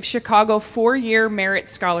Institute of Chicago 4-year Merit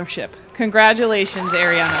Scholarship. Congratulations,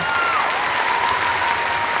 Ariana.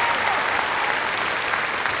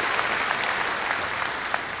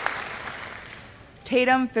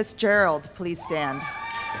 Tatum Fitzgerald, please stand.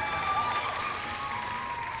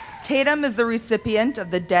 Tatum is the recipient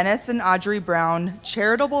of the Dennis and Audrey Brown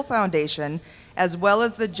Charitable Foundation, as well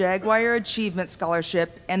as the Jaguar Achievement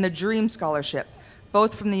Scholarship and the Dream Scholarship,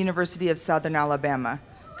 both from the University of Southern Alabama.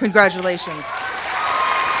 Congratulations.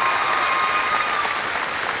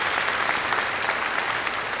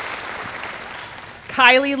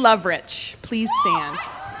 Kylie Lovrich, please stand.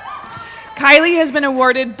 Kylie has been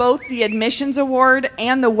awarded both the Admissions Award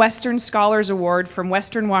and the Western Scholars Award from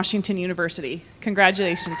Western Washington University.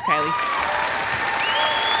 Congratulations, Kylie.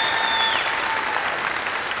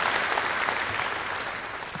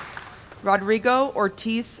 Rodrigo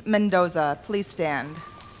Ortiz Mendoza, please stand.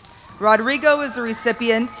 Rodrigo is a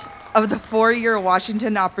recipient of the 4-year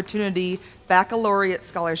Washington Opportunity Baccalaureate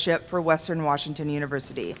Scholarship for Western Washington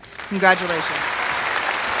University. Congratulations.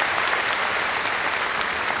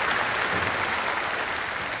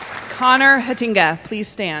 Connor Hatinga, please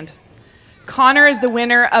stand. Connor is the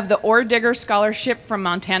winner of the Ore Digger Scholarship from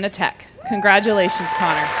Montana Tech. Congratulations,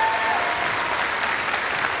 Connor.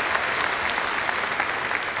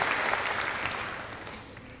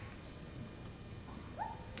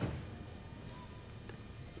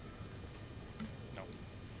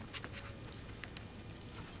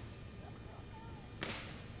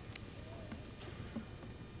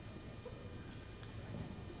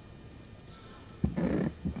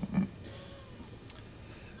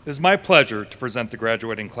 It is my pleasure to present the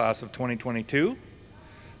graduating class of 2022.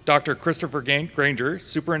 Dr. Christopher Granger,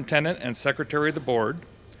 Superintendent and Secretary of the Board,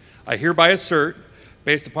 I hereby assert,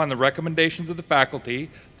 based upon the recommendations of the faculty,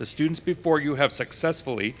 the students before you have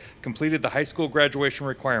successfully completed the high school graduation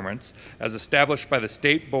requirements as established by the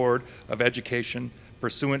State Board of Education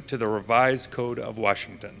pursuant to the Revised Code of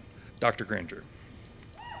Washington. Dr. Granger.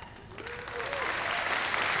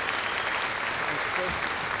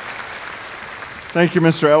 Thank you,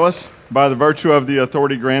 Mr. Ellis. By the virtue of the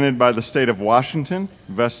authority granted by the state of Washington,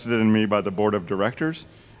 vested in me by the Board of Directors,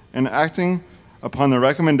 and acting upon the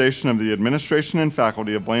recommendation of the administration and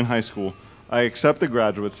faculty of Blaine High School, I accept the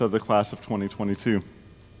graduates of the class of 2022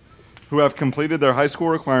 who have completed their high school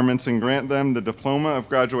requirements and grant them the diploma of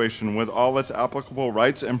graduation with all its applicable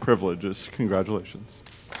rights and privileges. Congratulations.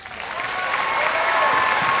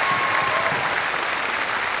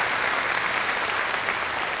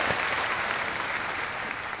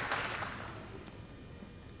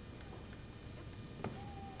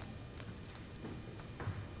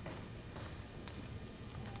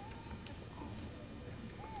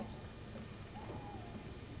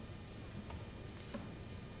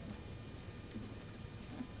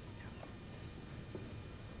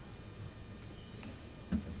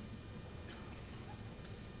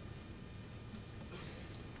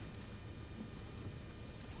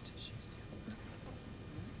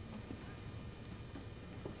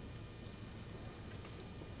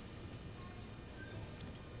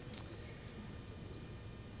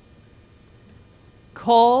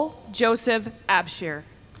 Cole Joseph Abshir.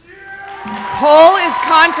 Cole is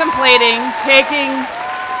contemplating taking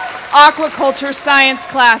aquaculture science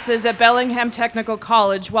classes at Bellingham Technical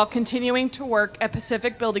College while continuing to work at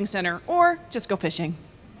Pacific Building Center, or just go fishing.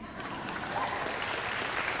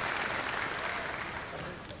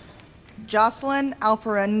 Jocelyn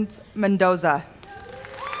Alferez Mendoza.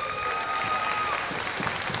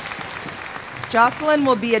 Jocelyn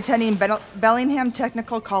will be attending Bellingham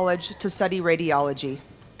Technical College to study radiology.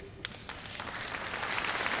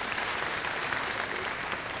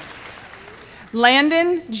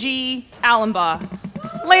 Landon G. Allenbaugh.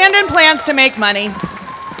 Landon plans to make money.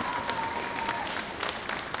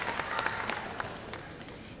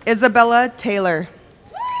 Isabella Taylor.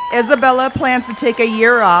 Isabella plans to take a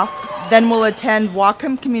year off, then will attend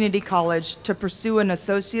Whatcom Community College to pursue an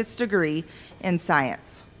associate's degree in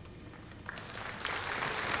science.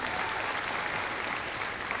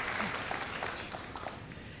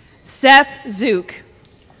 Seth Zook.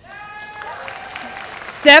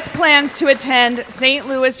 Seth plans to attend St.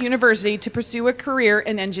 Louis University to pursue a career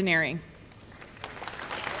in engineering.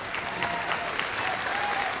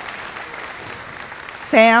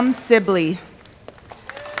 Sam Sibley.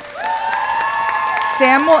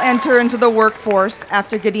 Sam will enter into the workforce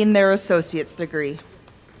after getting their associate's degree.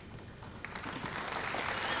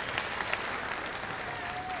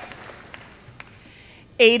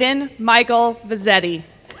 Aiden Michael Vizzetti.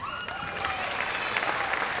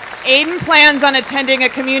 Aiden plans on attending a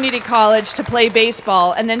community college to play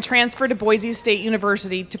baseball and then transfer to Boise State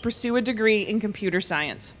University to pursue a degree in computer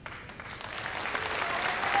science.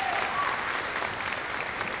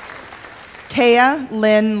 Taya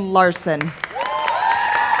Lynn Larson.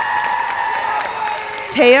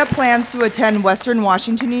 Taya plans to attend Western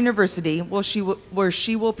Washington University, where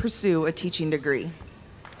she will pursue a teaching degree.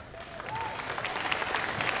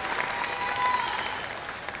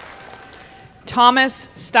 Thomas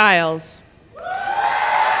Stiles.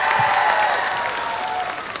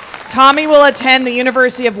 Tommy will attend the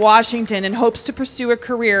University of Washington and hopes to pursue a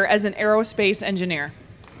career as an aerospace engineer.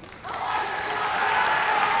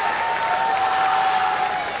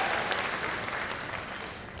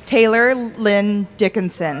 Taylor Lynn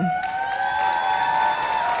Dickinson.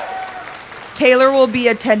 Taylor will be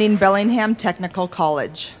attending Bellingham Technical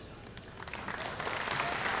College.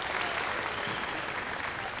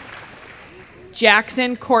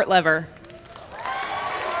 Jackson Courtlever.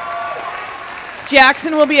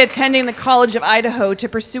 Jackson will be attending the College of Idaho to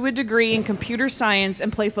pursue a degree in computer science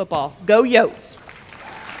and play football. Go Yotes!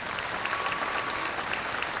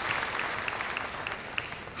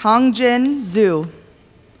 Hongjin Zhu.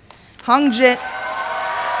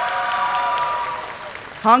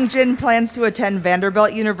 Hongjin plans to attend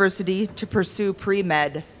Vanderbilt University to pursue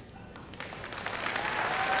pre-med.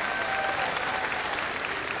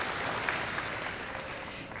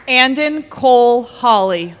 Andon Cole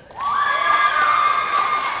Hawley.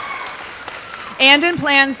 Andon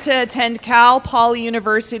plans to attend Cal Poly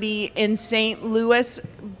University in St. Louis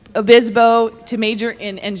Obispo to major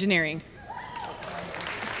in engineering.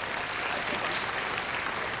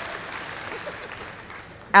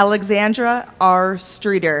 Alexandra R.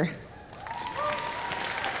 Streeter.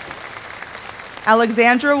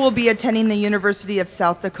 Alexandra will be attending the University of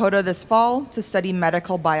South Dakota this fall to study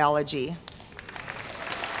medical biology.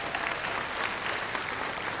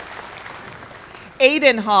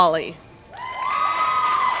 Aiden Hawley.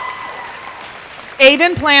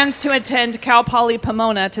 Aiden plans to attend Cal Poly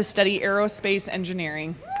Pomona to study aerospace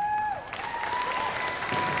engineering.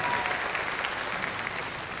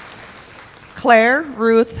 Claire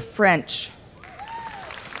Ruth French.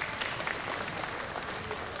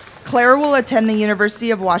 Claire will attend the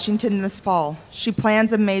University of Washington this fall. She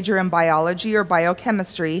plans a major in biology or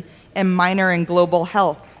biochemistry and minor in global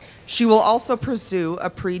health. She will also pursue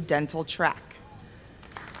a pre-dental track.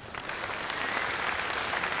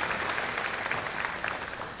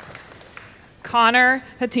 Connor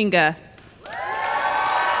Hatinga.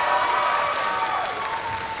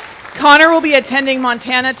 Connor will be attending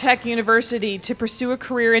Montana Tech University to pursue a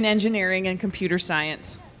career in engineering and computer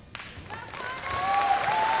science.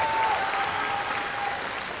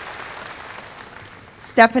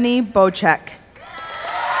 Stephanie Bocek.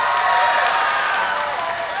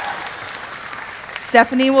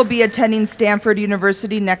 Stephanie will be attending Stanford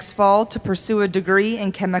University next fall to pursue a degree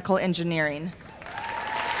in chemical engineering.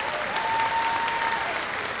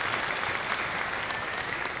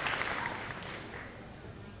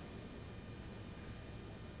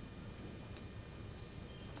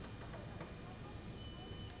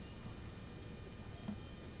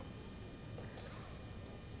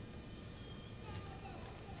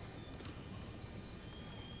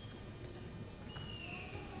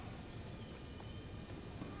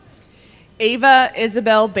 Ava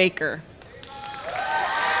Isabel Baker.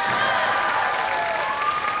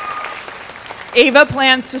 Ava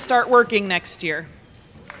plans to start working next year.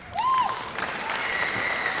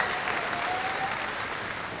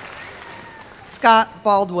 Scott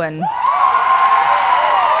Baldwin.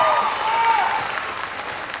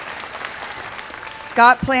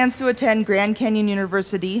 Scott plans to attend Grand Canyon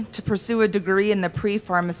University to pursue a degree in the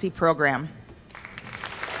pre-pharmacy program.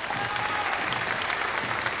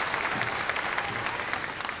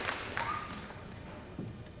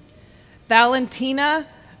 Valentina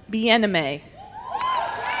Bieneme.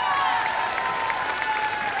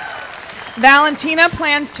 Valentina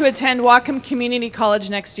plans to attend Whatcom Community College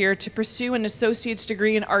next year to pursue an associate's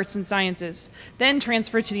degree in arts and sciences, then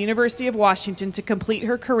transfer to the University of Washington to complete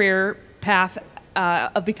her career path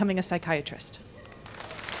of becoming a psychiatrist.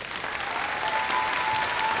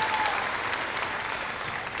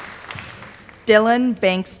 Dylan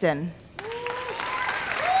Bankston.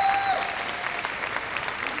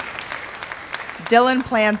 Dylan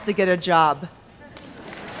plans to get a job.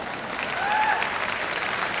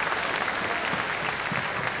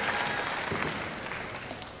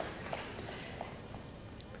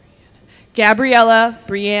 Gabriella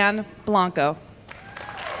Brianne Blanco.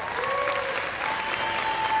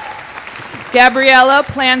 Gabriella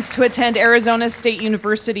plans to attend Arizona State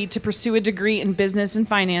University to pursue a degree in business and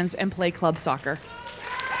finance and play club soccer.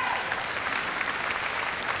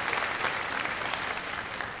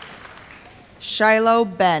 Shiloh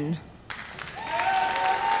Ben.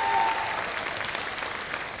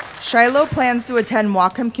 Shiloh plans to attend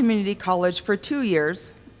Whatcom Community College for 2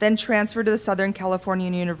 years, then transfer to the Southern California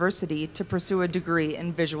University to pursue a degree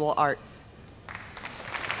in visual arts.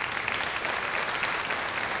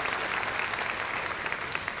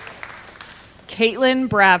 Caitlin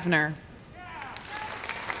Bravner.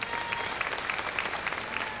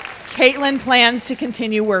 Caitlin plans to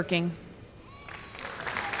continue working.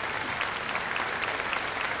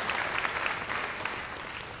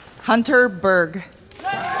 Hunter Berg.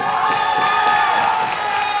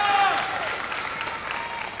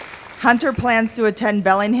 Hunter plans to attend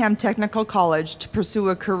Bellingham Technical College to pursue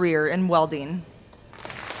a career in welding.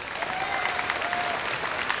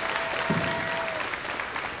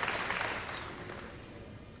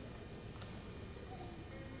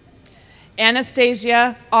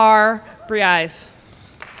 Anastasia R. Briais.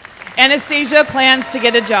 Anastasia plans to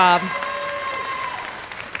get a job.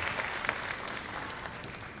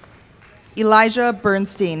 Elijah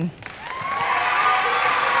Bernstein.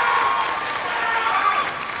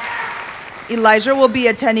 Elijah will be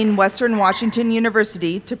attending Western Washington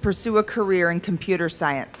University to pursue a career in computer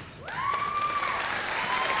science.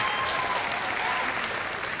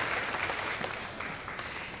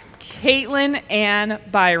 Caitlin Ann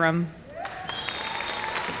Byram.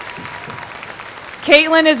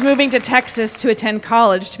 Caitlin is moving to Texas to attend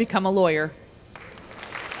college to become a lawyer.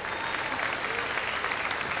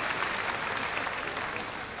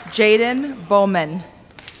 Jaden Bowman.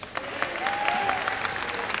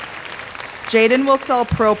 Jaden will sell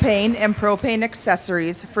propane and propane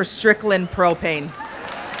accessories for Strickland Propane.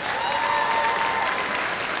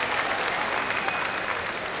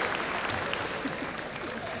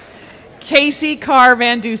 Casey Carr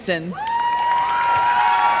Van Dusen.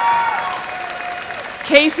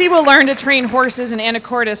 Casey will learn to train horses in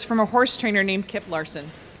Anacortes from a horse trainer named Kip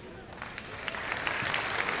Larson.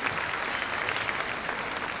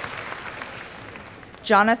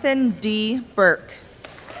 Jonathan D. Burke.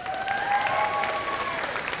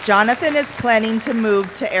 Jonathan is planning to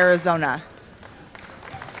move to Arizona.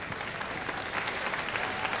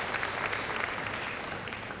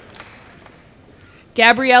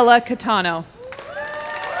 Gabriella Catano.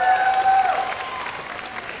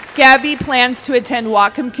 Gabby plans to attend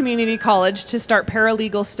Whatcom Community College to start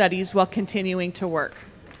paralegal studies while continuing to work.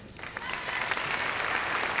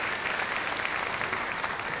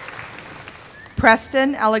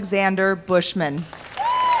 Preston Alexander Bushman.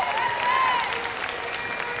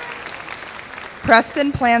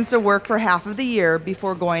 Preston plans to work for half of the year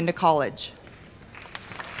before going to college.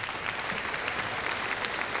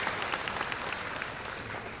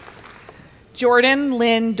 Jordan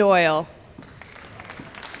Lynn Doyle.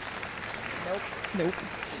 Nope.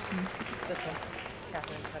 This one.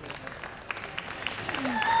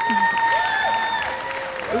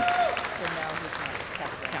 Oops.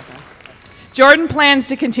 Jordan plans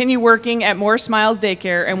to continue working at More Smiles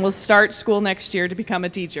Daycare and will start school next year to become a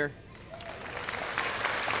teacher.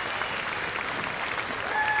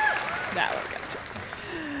 That one got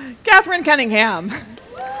you. Catherine Cunningham.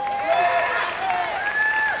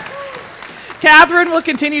 Catherine will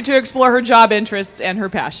continue to explore her job interests and her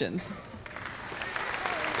passions.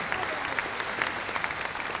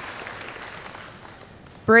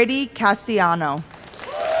 Brady Castellano.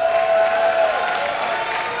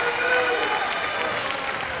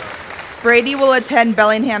 Brady will attend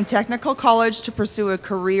Bellingham Technical College to pursue a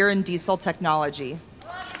career in diesel technology.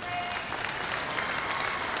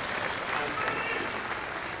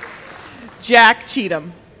 Jack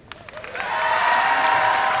Cheatham.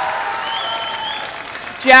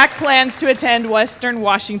 Jack plans to attend Western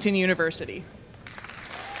Washington University.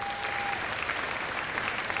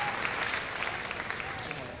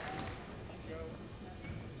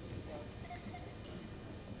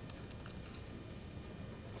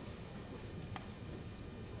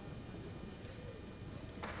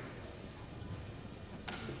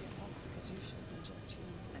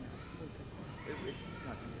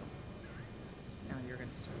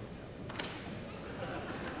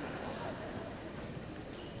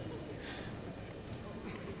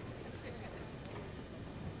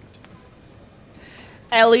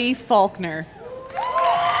 Ellie Faulkner.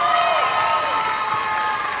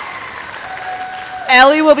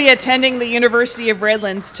 Ellie will be attending the University of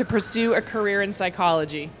Redlands to pursue a career in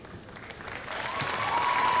psychology.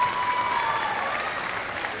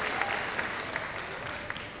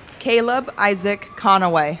 Caleb Isaac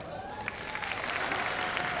Conaway.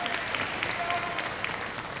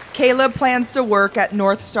 Caleb plans to work at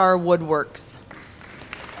North Star Woodworks.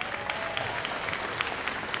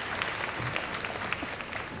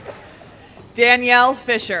 Danielle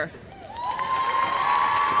Fisher.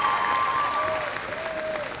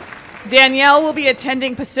 Danielle will be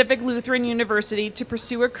attending Pacific Lutheran University to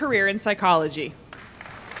pursue a career in psychology.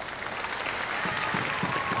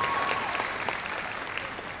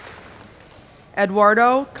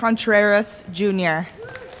 Eduardo Contreras, Jr.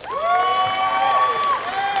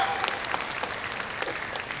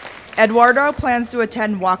 Eduardo plans to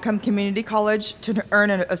attend Whatcom Community College to earn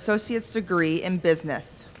an associate's degree in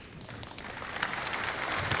business.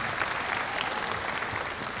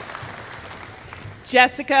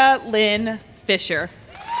 Jessica Lynn Fisher.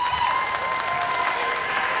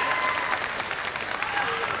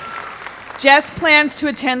 Jess plans to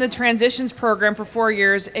attend the Transitions program for 4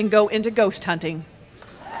 years and go into ghost hunting.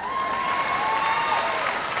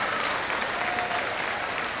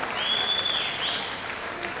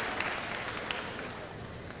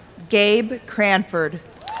 Gabe Cranford.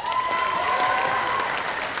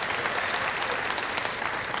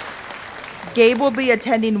 Gabe will be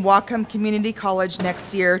attending Whatcom Community College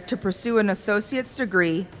next year to pursue an associate's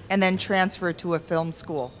degree and then transfer to a film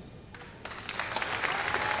school.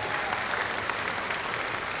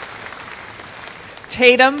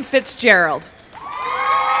 Tatum Fitzgerald.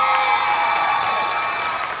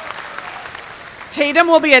 Tatum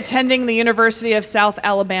will be attending the University of South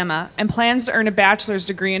Alabama and plans to earn a bachelor's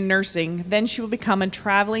degree in nursing. Then she will become a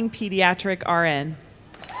traveling pediatric RN.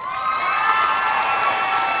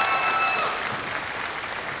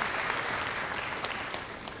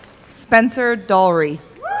 Spencer Dolry.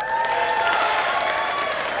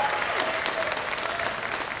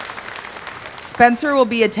 Spencer will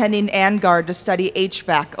be attending Angard to study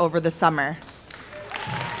HVAC over the summer.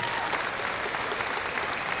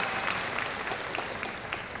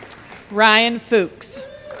 Ryan Fuchs.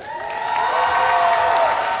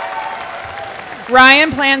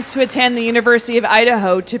 Ryan plans to attend the University of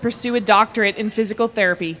Idaho to pursue a doctorate in physical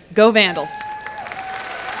therapy. Go Vandals.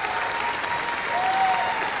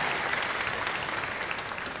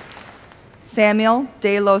 Samuel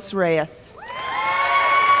De Los Reyes.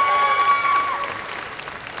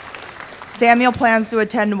 Samuel plans to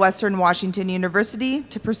attend Western Washington University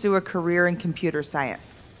to pursue a career in computer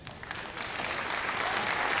science.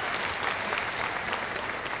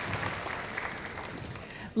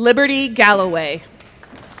 Liberty Galloway.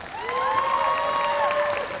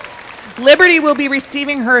 Liberty will be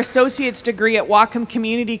receiving her associate's degree at Whatcom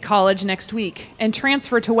Community College next week and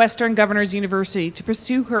transfer to Western Governors University to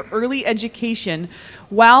pursue her early education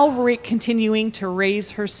while continuing to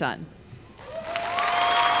raise her son.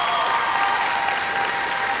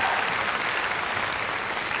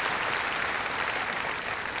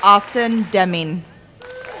 Austin Deming.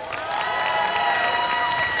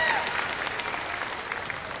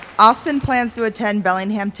 Austin plans to attend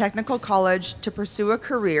Bellingham Technical College to pursue a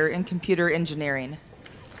career in computer engineering.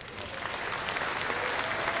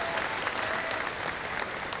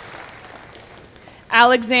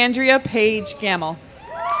 Alexandria Page Gamble.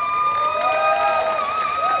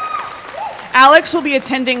 Alex will be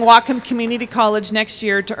attending Whatcom Community College next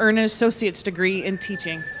year to earn an associate's degree in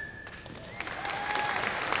teaching.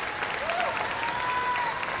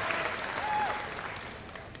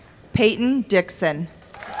 Peyton Dixon.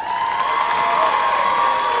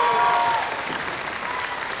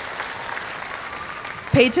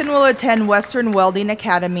 Peyton will attend Western Welding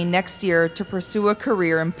Academy next year to pursue a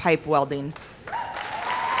career in pipe welding.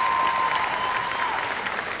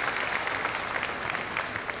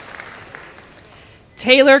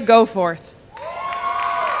 Taylor Goforth.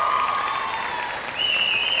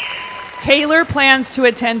 Taylor plans to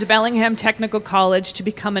attend Bellingham Technical College to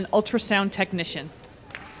become an ultrasound technician.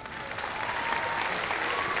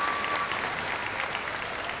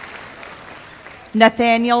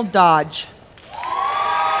 Nathaniel Dodge.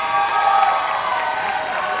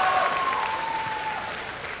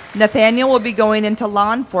 Nathaniel will be going into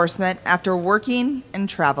law enforcement after working and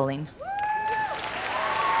traveling.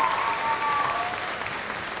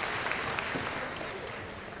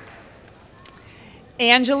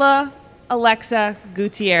 Angela Alexa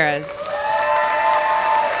Gutierrez.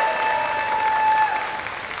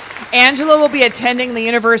 Angela will be attending the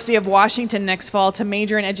University of Washington next fall to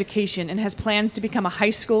major in education and has plans to become a high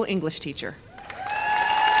school English teacher.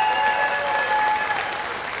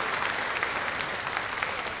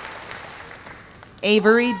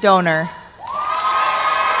 Avery Donor.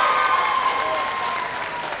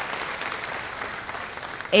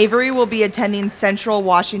 Avery will be attending Central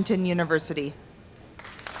Washington University.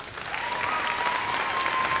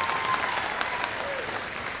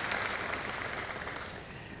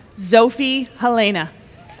 Zophie Helena.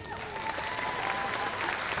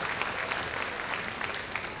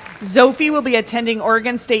 Zophie will be attending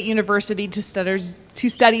Oregon State University to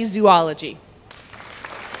study zoology.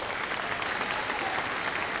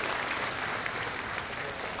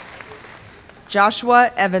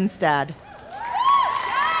 Joshua Evanstad.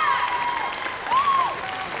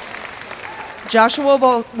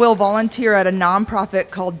 Joshua will volunteer at a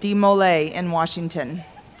nonprofit called DeMolay in Washington.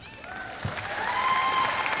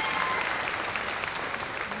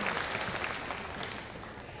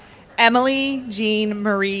 Emily Jean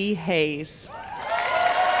Marie Hayes.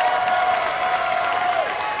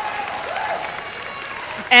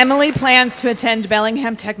 Emily plans to attend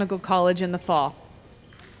Bellingham Technical College in the fall.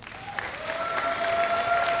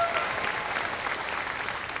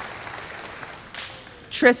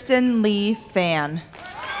 Tristan Lee Fan.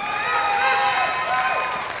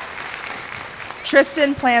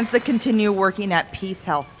 Tristan plans to continue working at Peace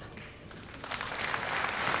Health.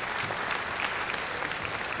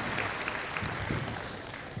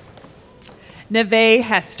 Neve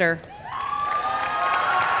Hester.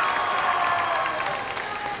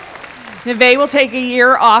 Neve will take a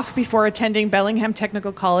year off before attending Bellingham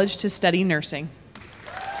Technical College to study nursing.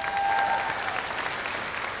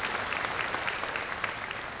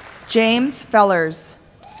 James Fellers.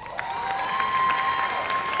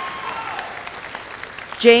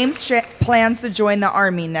 James plans to join the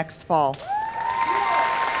Army next fall.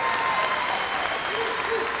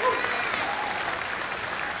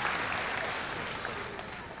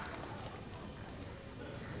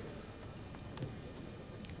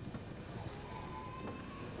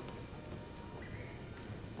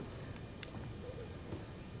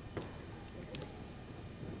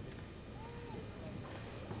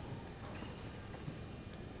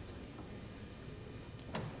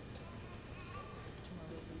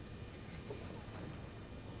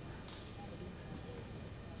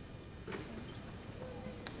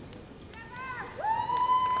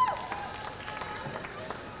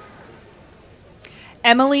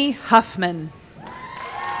 Emily Huffman.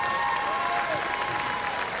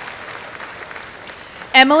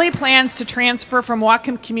 Emily plans to transfer from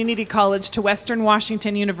Whatcom Community College to Western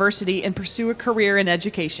Washington University and pursue a career in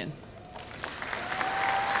education.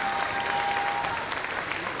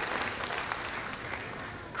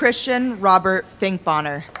 Christian Robert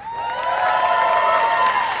Finkbonner.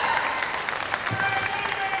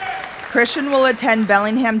 Christian will attend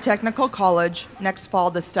Bellingham Technical College next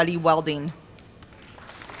fall to study welding.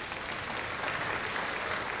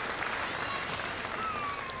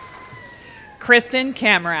 Kristen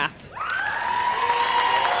Camrath.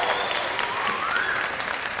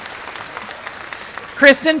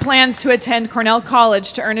 Kristen plans to attend Cornell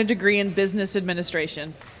College to earn a degree in business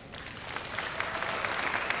administration.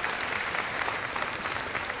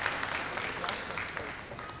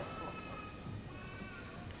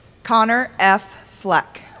 Connor F.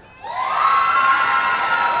 Fleck.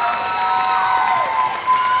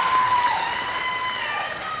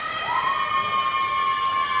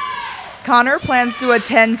 Connor plans to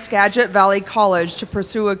attend Skagit Valley College to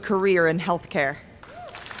pursue a career in healthcare.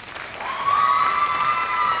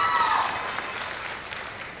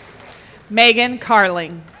 Megan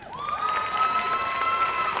Carling.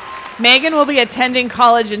 Megan will be attending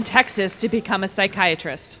college in Texas to become a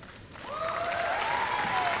psychiatrist.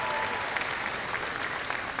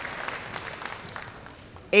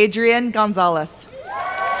 Adrian Gonzalez.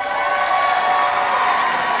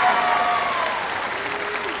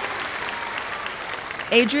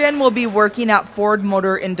 Adrian will be working at Ford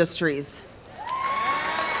Motor Industries.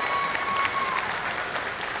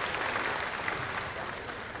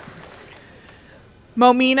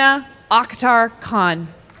 Momina Akhtar Khan.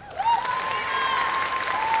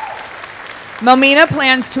 Momina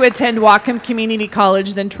plans to attend Whatcom Community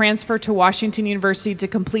College, then transfer to Washington University to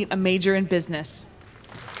complete a major in business.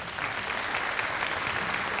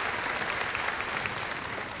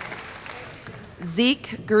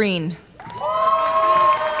 Zeke Green.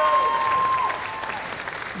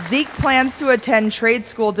 Zeke plans to attend trade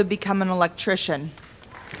school to become an electrician.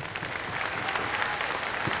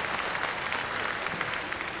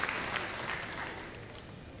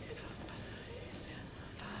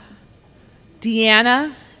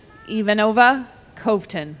 Deanna Ivanova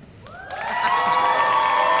Coveton.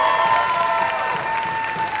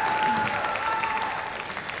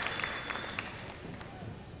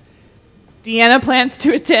 Deanna plans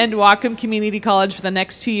to attend Whatcom Community College for the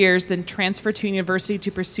next 2 years, then transfer to university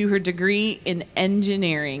to pursue her degree in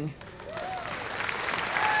engineering.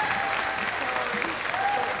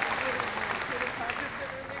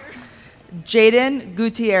 Jaden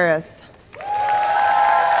Gutierrez.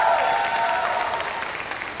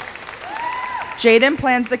 Jaden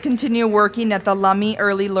plans to continue working at the Lummi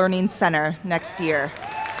Early Learning Center next year.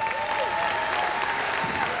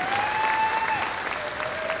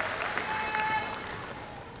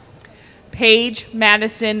 Paige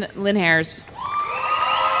Madison Linhares.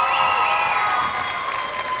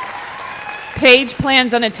 Paige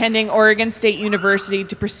plans on attending Oregon State University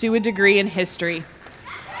to pursue a degree in history.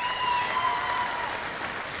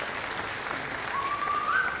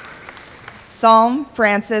 Psalm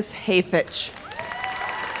Francis Hayfitch.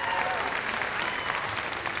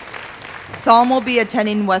 Psalm will be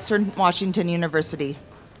attending Western Washington University.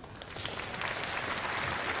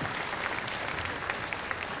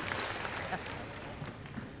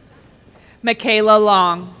 Michaela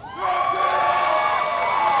Long.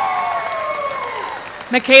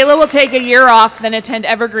 Michaela will take a year off, then attend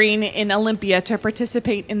Evergreen in Olympia to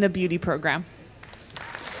participate in the beauty program.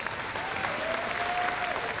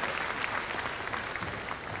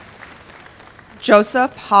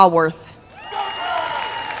 Joseph Haworth.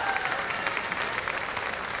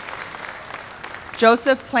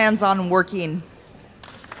 Joseph plans on working.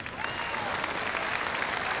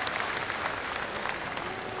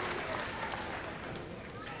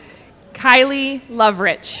 Kylie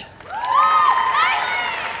Lovrich.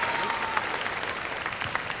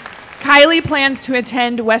 Kylie plans to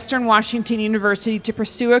attend Western Washington University to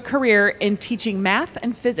pursue a career in teaching math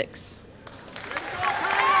and physics.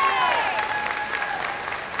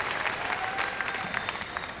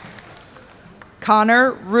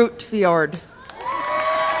 Connor Rootfjord.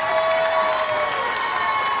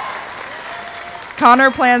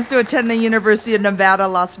 Connor plans to attend the University of Nevada,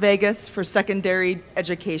 Las Vegas for secondary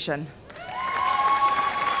education.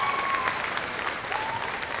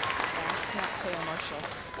 That's not Taya Marshall.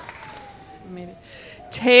 Maybe.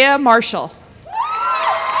 Taya Marshall.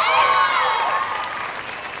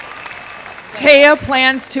 Taya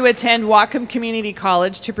plans to attend Whatcom Community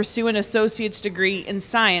College to pursue an associate's degree in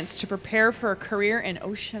science to prepare for a career in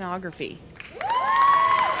oceanography.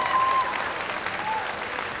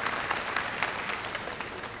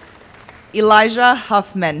 Elijah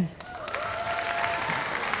Huffman.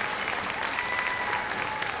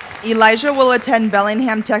 Elijah will attend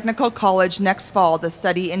Bellingham Technical College next fall to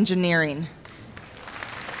study engineering.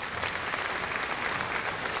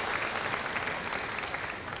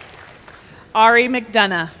 Ari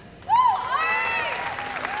McDonough.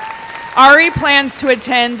 Ari plans to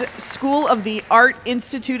attend School of the Art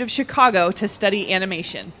Institute of Chicago to study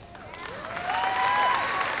animation.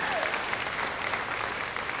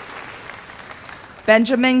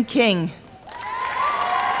 Benjamin King.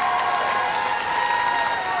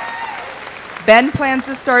 Ben plans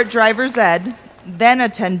to start driver's ed, then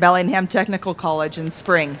attend Bellingham Technical College in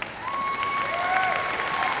spring.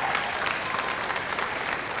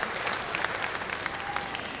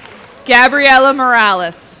 Gabriela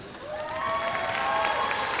Morales.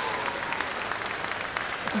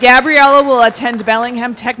 Gabriela will attend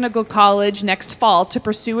Bellingham Technical College next fall to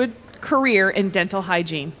pursue a career in dental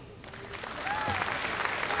hygiene.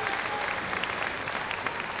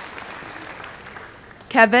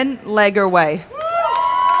 Kevin Lagerway.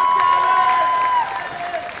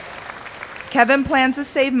 Kevin plans to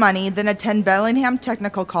save money, then attend Bellingham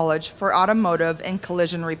Technical College for automotive and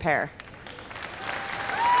collision repair.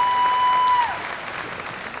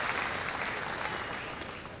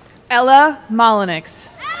 Ella Molinix.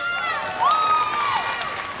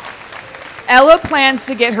 Ella plans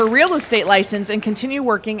to get her real estate license and continue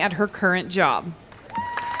working at her current job.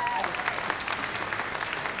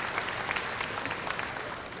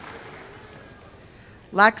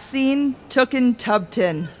 Laxine Tooken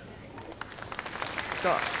Tubton.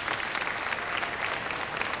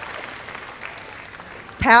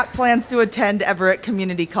 Pat plans to attend Everett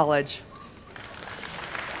Community College.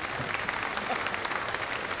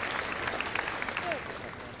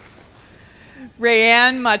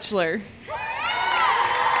 Rayanne Muchler.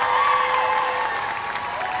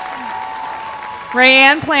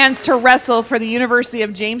 Rayanne plans to wrestle for the University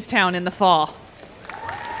of Jamestown in the fall.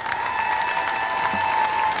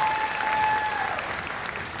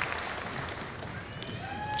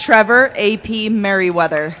 Trevor A.P.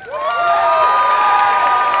 Merriweather.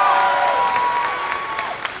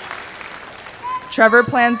 Trevor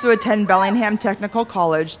plans to attend Bellingham Technical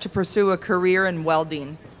College to pursue a career in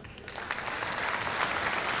welding.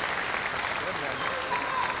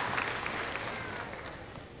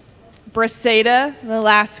 Briseda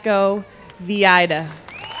Velasco Viida.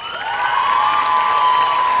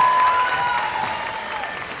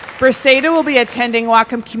 Briseda will be attending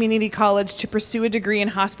Whatcom Community College to pursue a degree in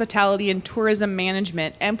hospitality and tourism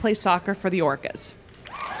management and play soccer for the Orcas.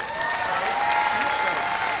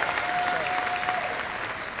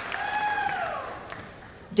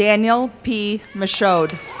 Daniel P.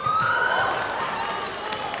 Michaud.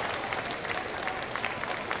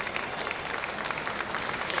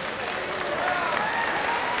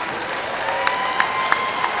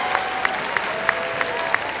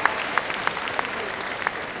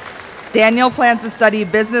 Daniel plans to study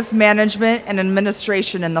business management and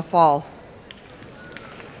administration in the fall.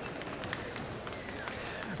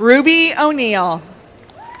 Ruby O'Neill.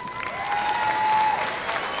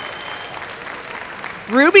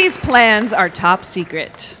 Ruby's plans are top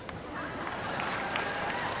secret.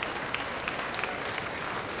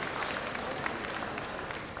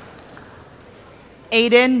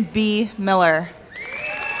 Aiden B. Miller.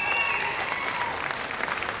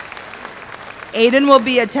 Aiden will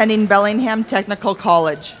be attending Bellingham Technical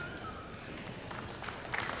College.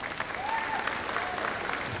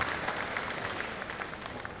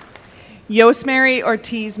 Yosmary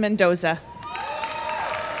Ortiz Mendoza.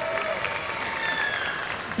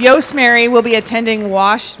 Yosmary will be attending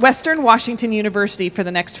Western Washington University for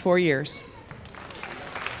the next 4 years.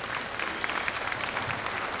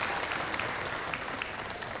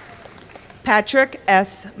 Patrick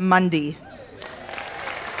S. Mundy.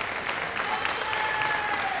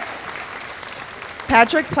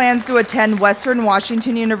 Patrick plans to attend Western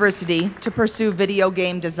Washington University to pursue video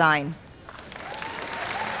game design.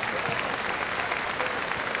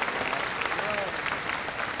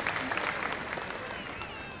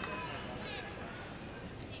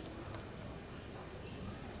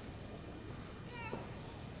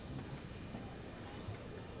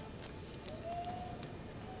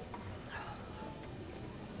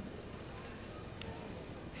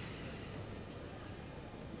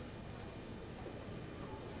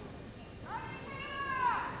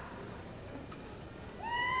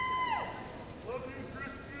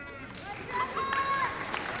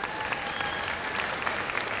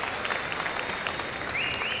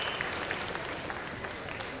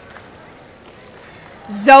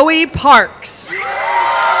 Zoe Parks.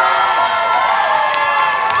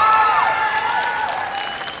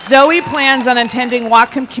 Zoe plans on attending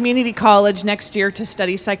Whatcom Community College next year to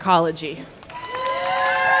study psychology.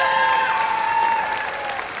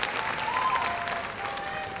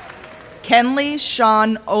 Kenley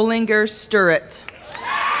Sean Olinger Sturrett.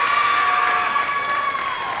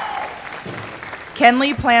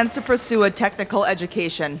 Kenley plans to pursue a technical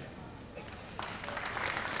education.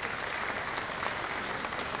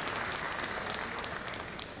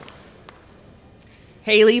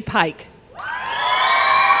 Haley Pike.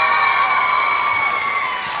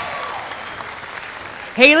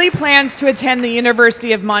 Haley plans to attend the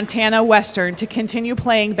University of Montana Western to continue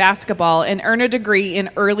playing basketball and earn a degree in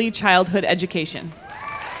early childhood education.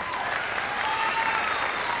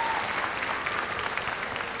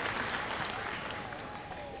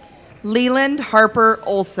 Leland Harper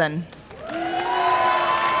Olson.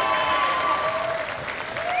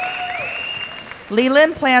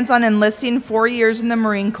 Leland plans on enlisting 4 years in the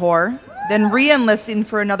Marine Corps, then re-enlisting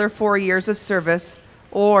for another 4 years of service,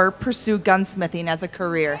 or pursue gunsmithing as a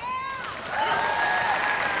career.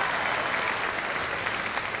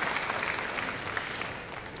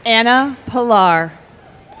 Anna Pilar.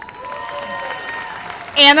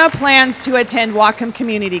 Anna plans to attend Whatcom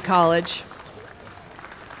Community College.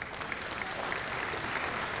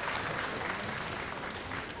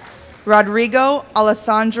 Rodrigo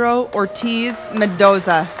Alessandro Ortiz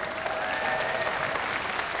Mendoza.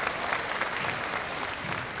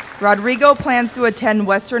 Rodrigo plans to attend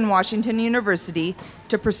Western Washington University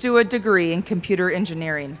to pursue a degree in computer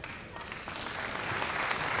engineering.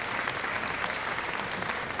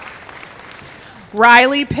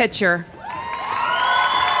 Riley Pitcher.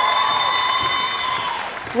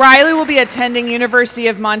 Riley will be attending University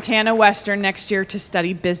of Montana Western next year to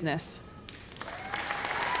study business.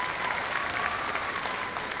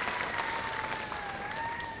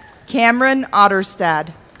 Cameron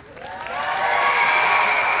Otterstad.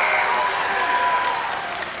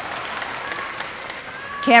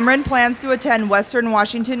 Cameron plans to attend Western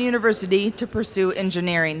Washington University to pursue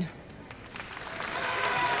engineering.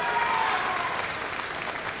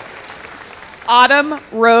 Autumn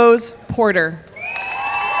Rose Porter.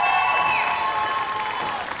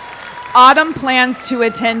 Autumn plans to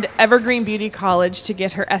attend Evergreen Beauty College to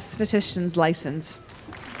get her esthetician's license.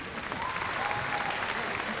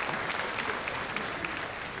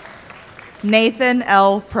 Nathan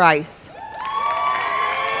L. Price.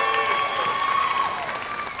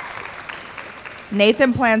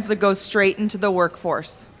 Nathan plans to go straight into the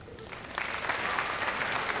workforce.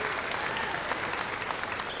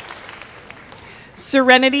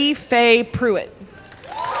 Serenity Faye Pruitt.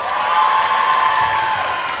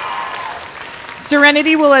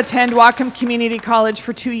 Serenity will attend Whatcom Community College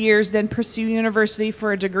for 2 years, then pursue university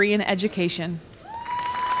for a degree in education.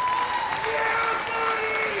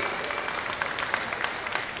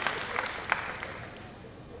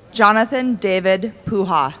 Jonathan David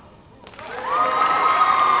Puha.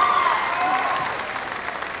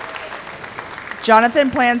 Jonathan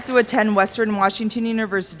plans to attend Western Washington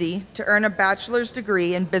University to earn a bachelor's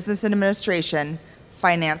degree in business administration,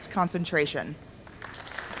 finance concentration.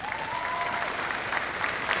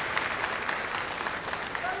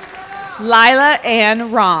 Lila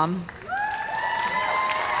Ann Rom.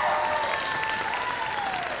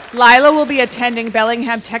 Lila will be attending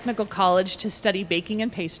Bellingham Technical College to study baking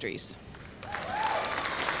and pastries.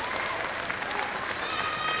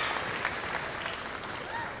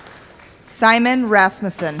 Simon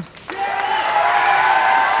Rasmussen.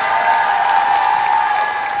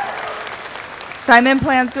 Simon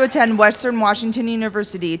plans to attend Western Washington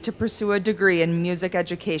University to pursue a degree in music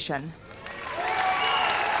education.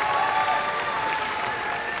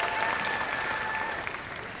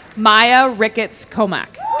 Maya Ricketts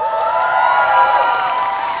Comack.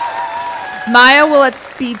 Maya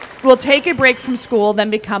will take a break from school, then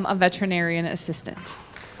become a veterinarian assistant.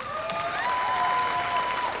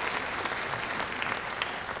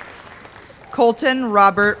 Colton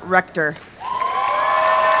Robert Rector.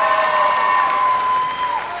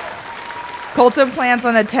 Colton plans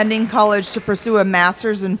on attending college to pursue a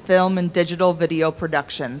master's in film and digital video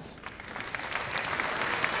productions.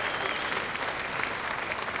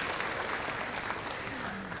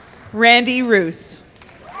 Randy Roos.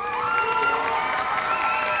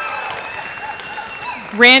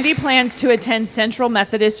 Randy plans to attend Central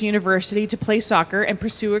Methodist University to play soccer and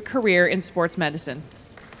pursue a career in sports medicine.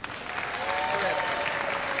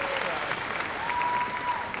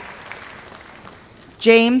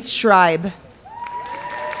 James Schreibe.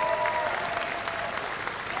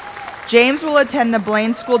 James will attend the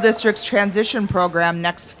Blaine School District's transition program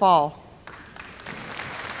next fall.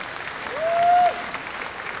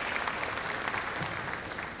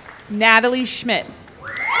 Natalie Schmidt.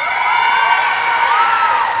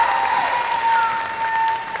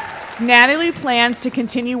 Natalie plans to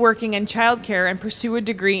continue working in childcare and pursue a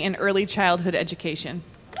degree in early childhood education.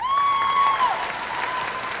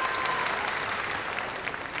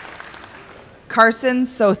 Carson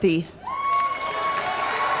Sothi.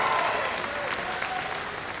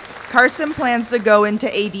 Carson plans to go into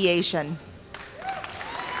aviation.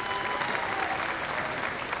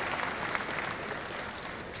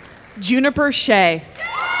 Juniper Shea.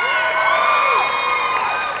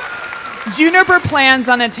 Juniper plans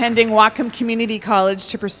on attending Whatcom Community College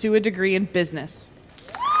to pursue a degree in business.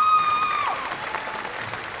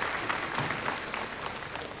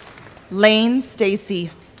 Lane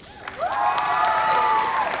Stacy.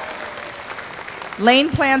 Lane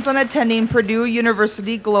plans on attending Purdue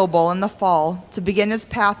University Global in the fall to begin his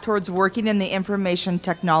path towards working in the information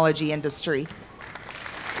technology industry.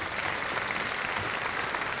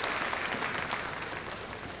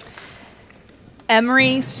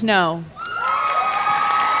 Emery Snow.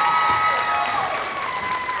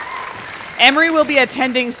 Emery will be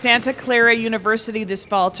attending Santa Clara University this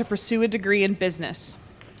fall to pursue a degree in business.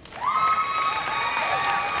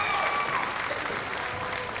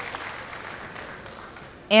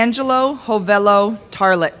 Angelo Hovello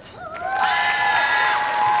Tarlett.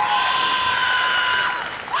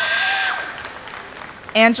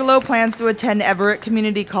 Angelo plans to attend Everett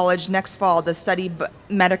Community College next fall to study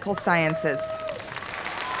medical sciences.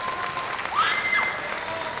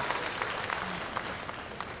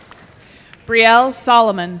 Brielle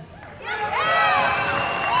Solomon.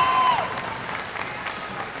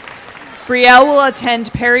 Brielle will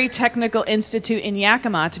attend Perry Technical Institute in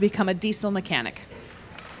Yakima to become a diesel mechanic.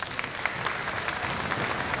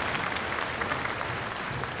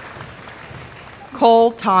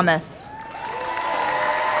 Cole Thomas.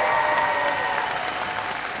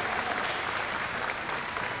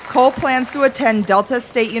 Cole plans to attend Delta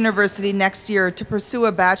State University next year to pursue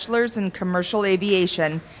a bachelor's in commercial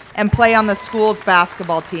aviation and play on the school's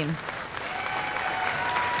basketball team.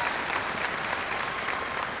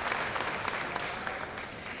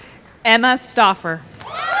 Emma Stauffer.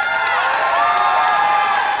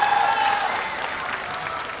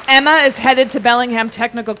 Emma is headed to Bellingham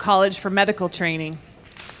Technical College for medical training.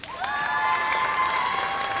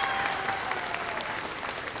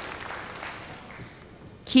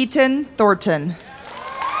 Keaton Thornton.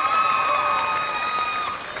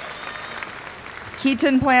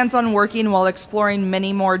 Keaton plans on working while exploring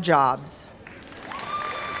many more jobs.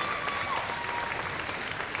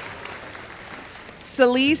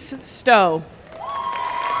 Celeste Stowe.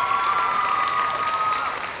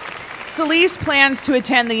 Celeste plans to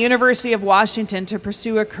attend the University of Washington to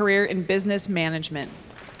pursue a career in business management.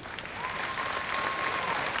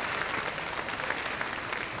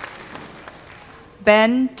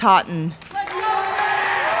 Ben Totten.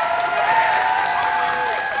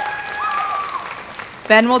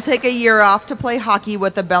 Ben will take a year off to play hockey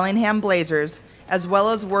with the Bellingham Blazers, as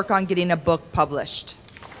well as work on getting a book published.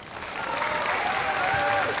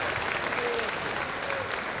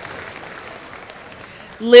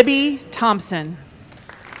 Libby Thompson.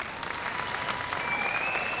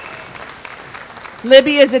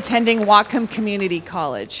 Libby is attending Whatcom Community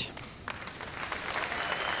College.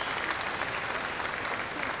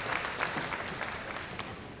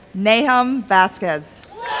 Nahum Vasquez.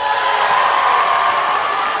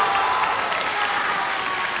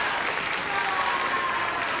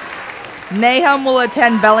 Nahum will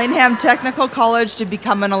attend Bellingham Technical College to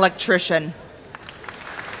become an electrician.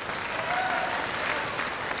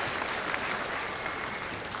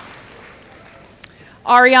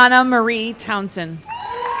 Ariana Marie Townsend.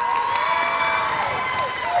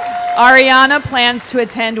 Ariana plans to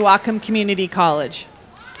attend Whatcom Community College.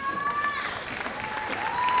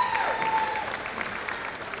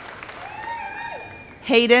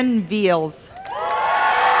 Hayden Veals.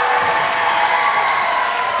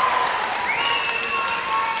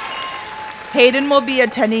 Hayden will be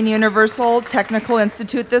attending Universal Technical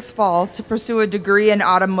Institute this fall to pursue a degree in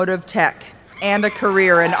automotive tech and a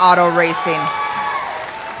career in auto racing.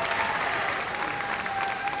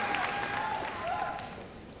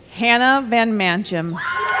 Hannah Van Manchem.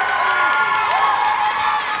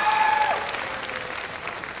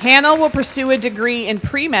 Hannah will pursue a degree in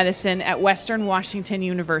pre-medicine at Western Washington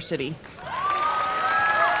University.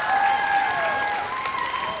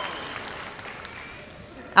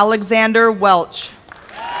 Alexander Welch.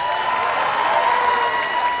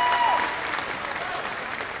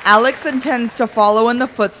 Alex intends to follow in the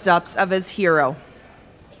footsteps of his hero.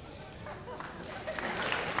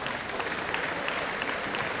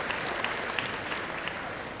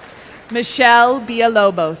 Michelle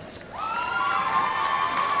Villalobos.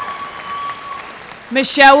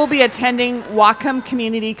 Michelle will be attending Whatcom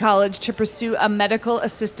Community College to pursue a medical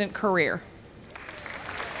assistant career.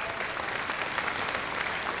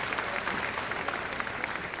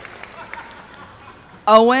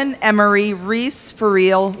 Owen Emery Reese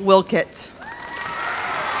Ferreel Wilkett.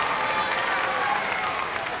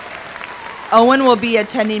 Owen will be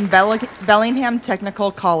attending Bellingham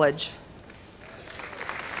Technical College.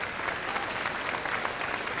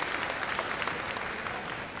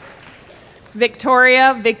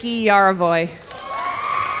 Victoria Vicky Yaravoy.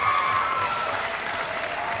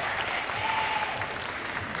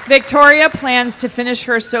 Victoria plans to finish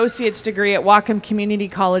her associate's degree at Whatcom Community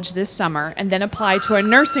College this summer and then apply to a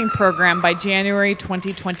nursing program by January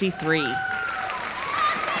 2023.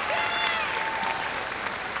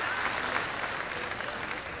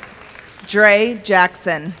 Dre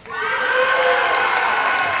Jackson.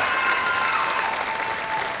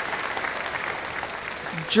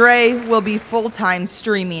 Dre will be full-time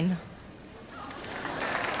streaming.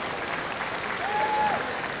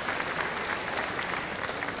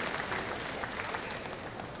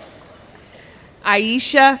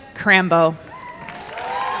 Aisha Crambo.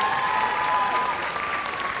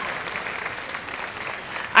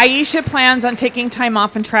 Aisha plans on taking time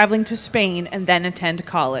off and traveling to Spain and then attend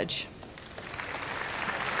college.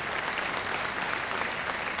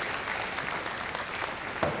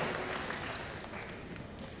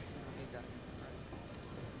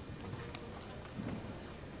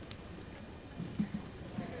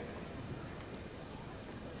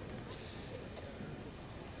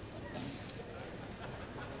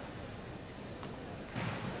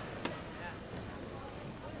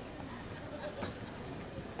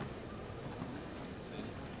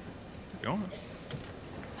 Going.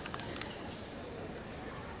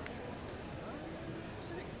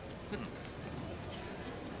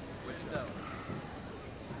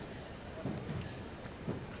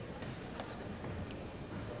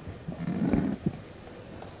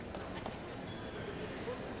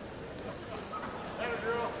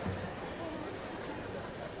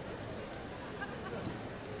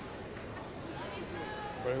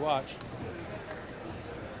 Everybody watch.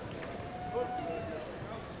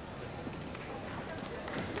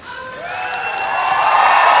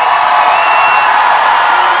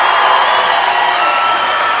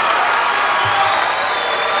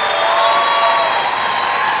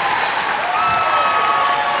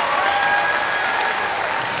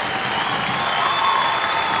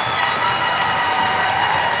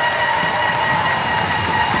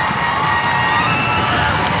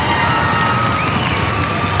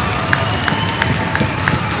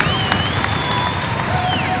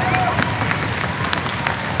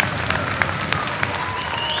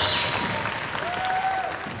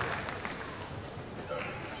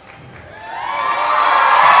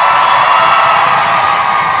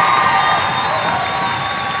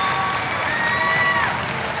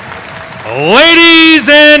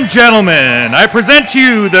 and gentlemen, I present to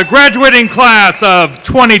you the graduating class of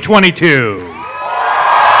 2022.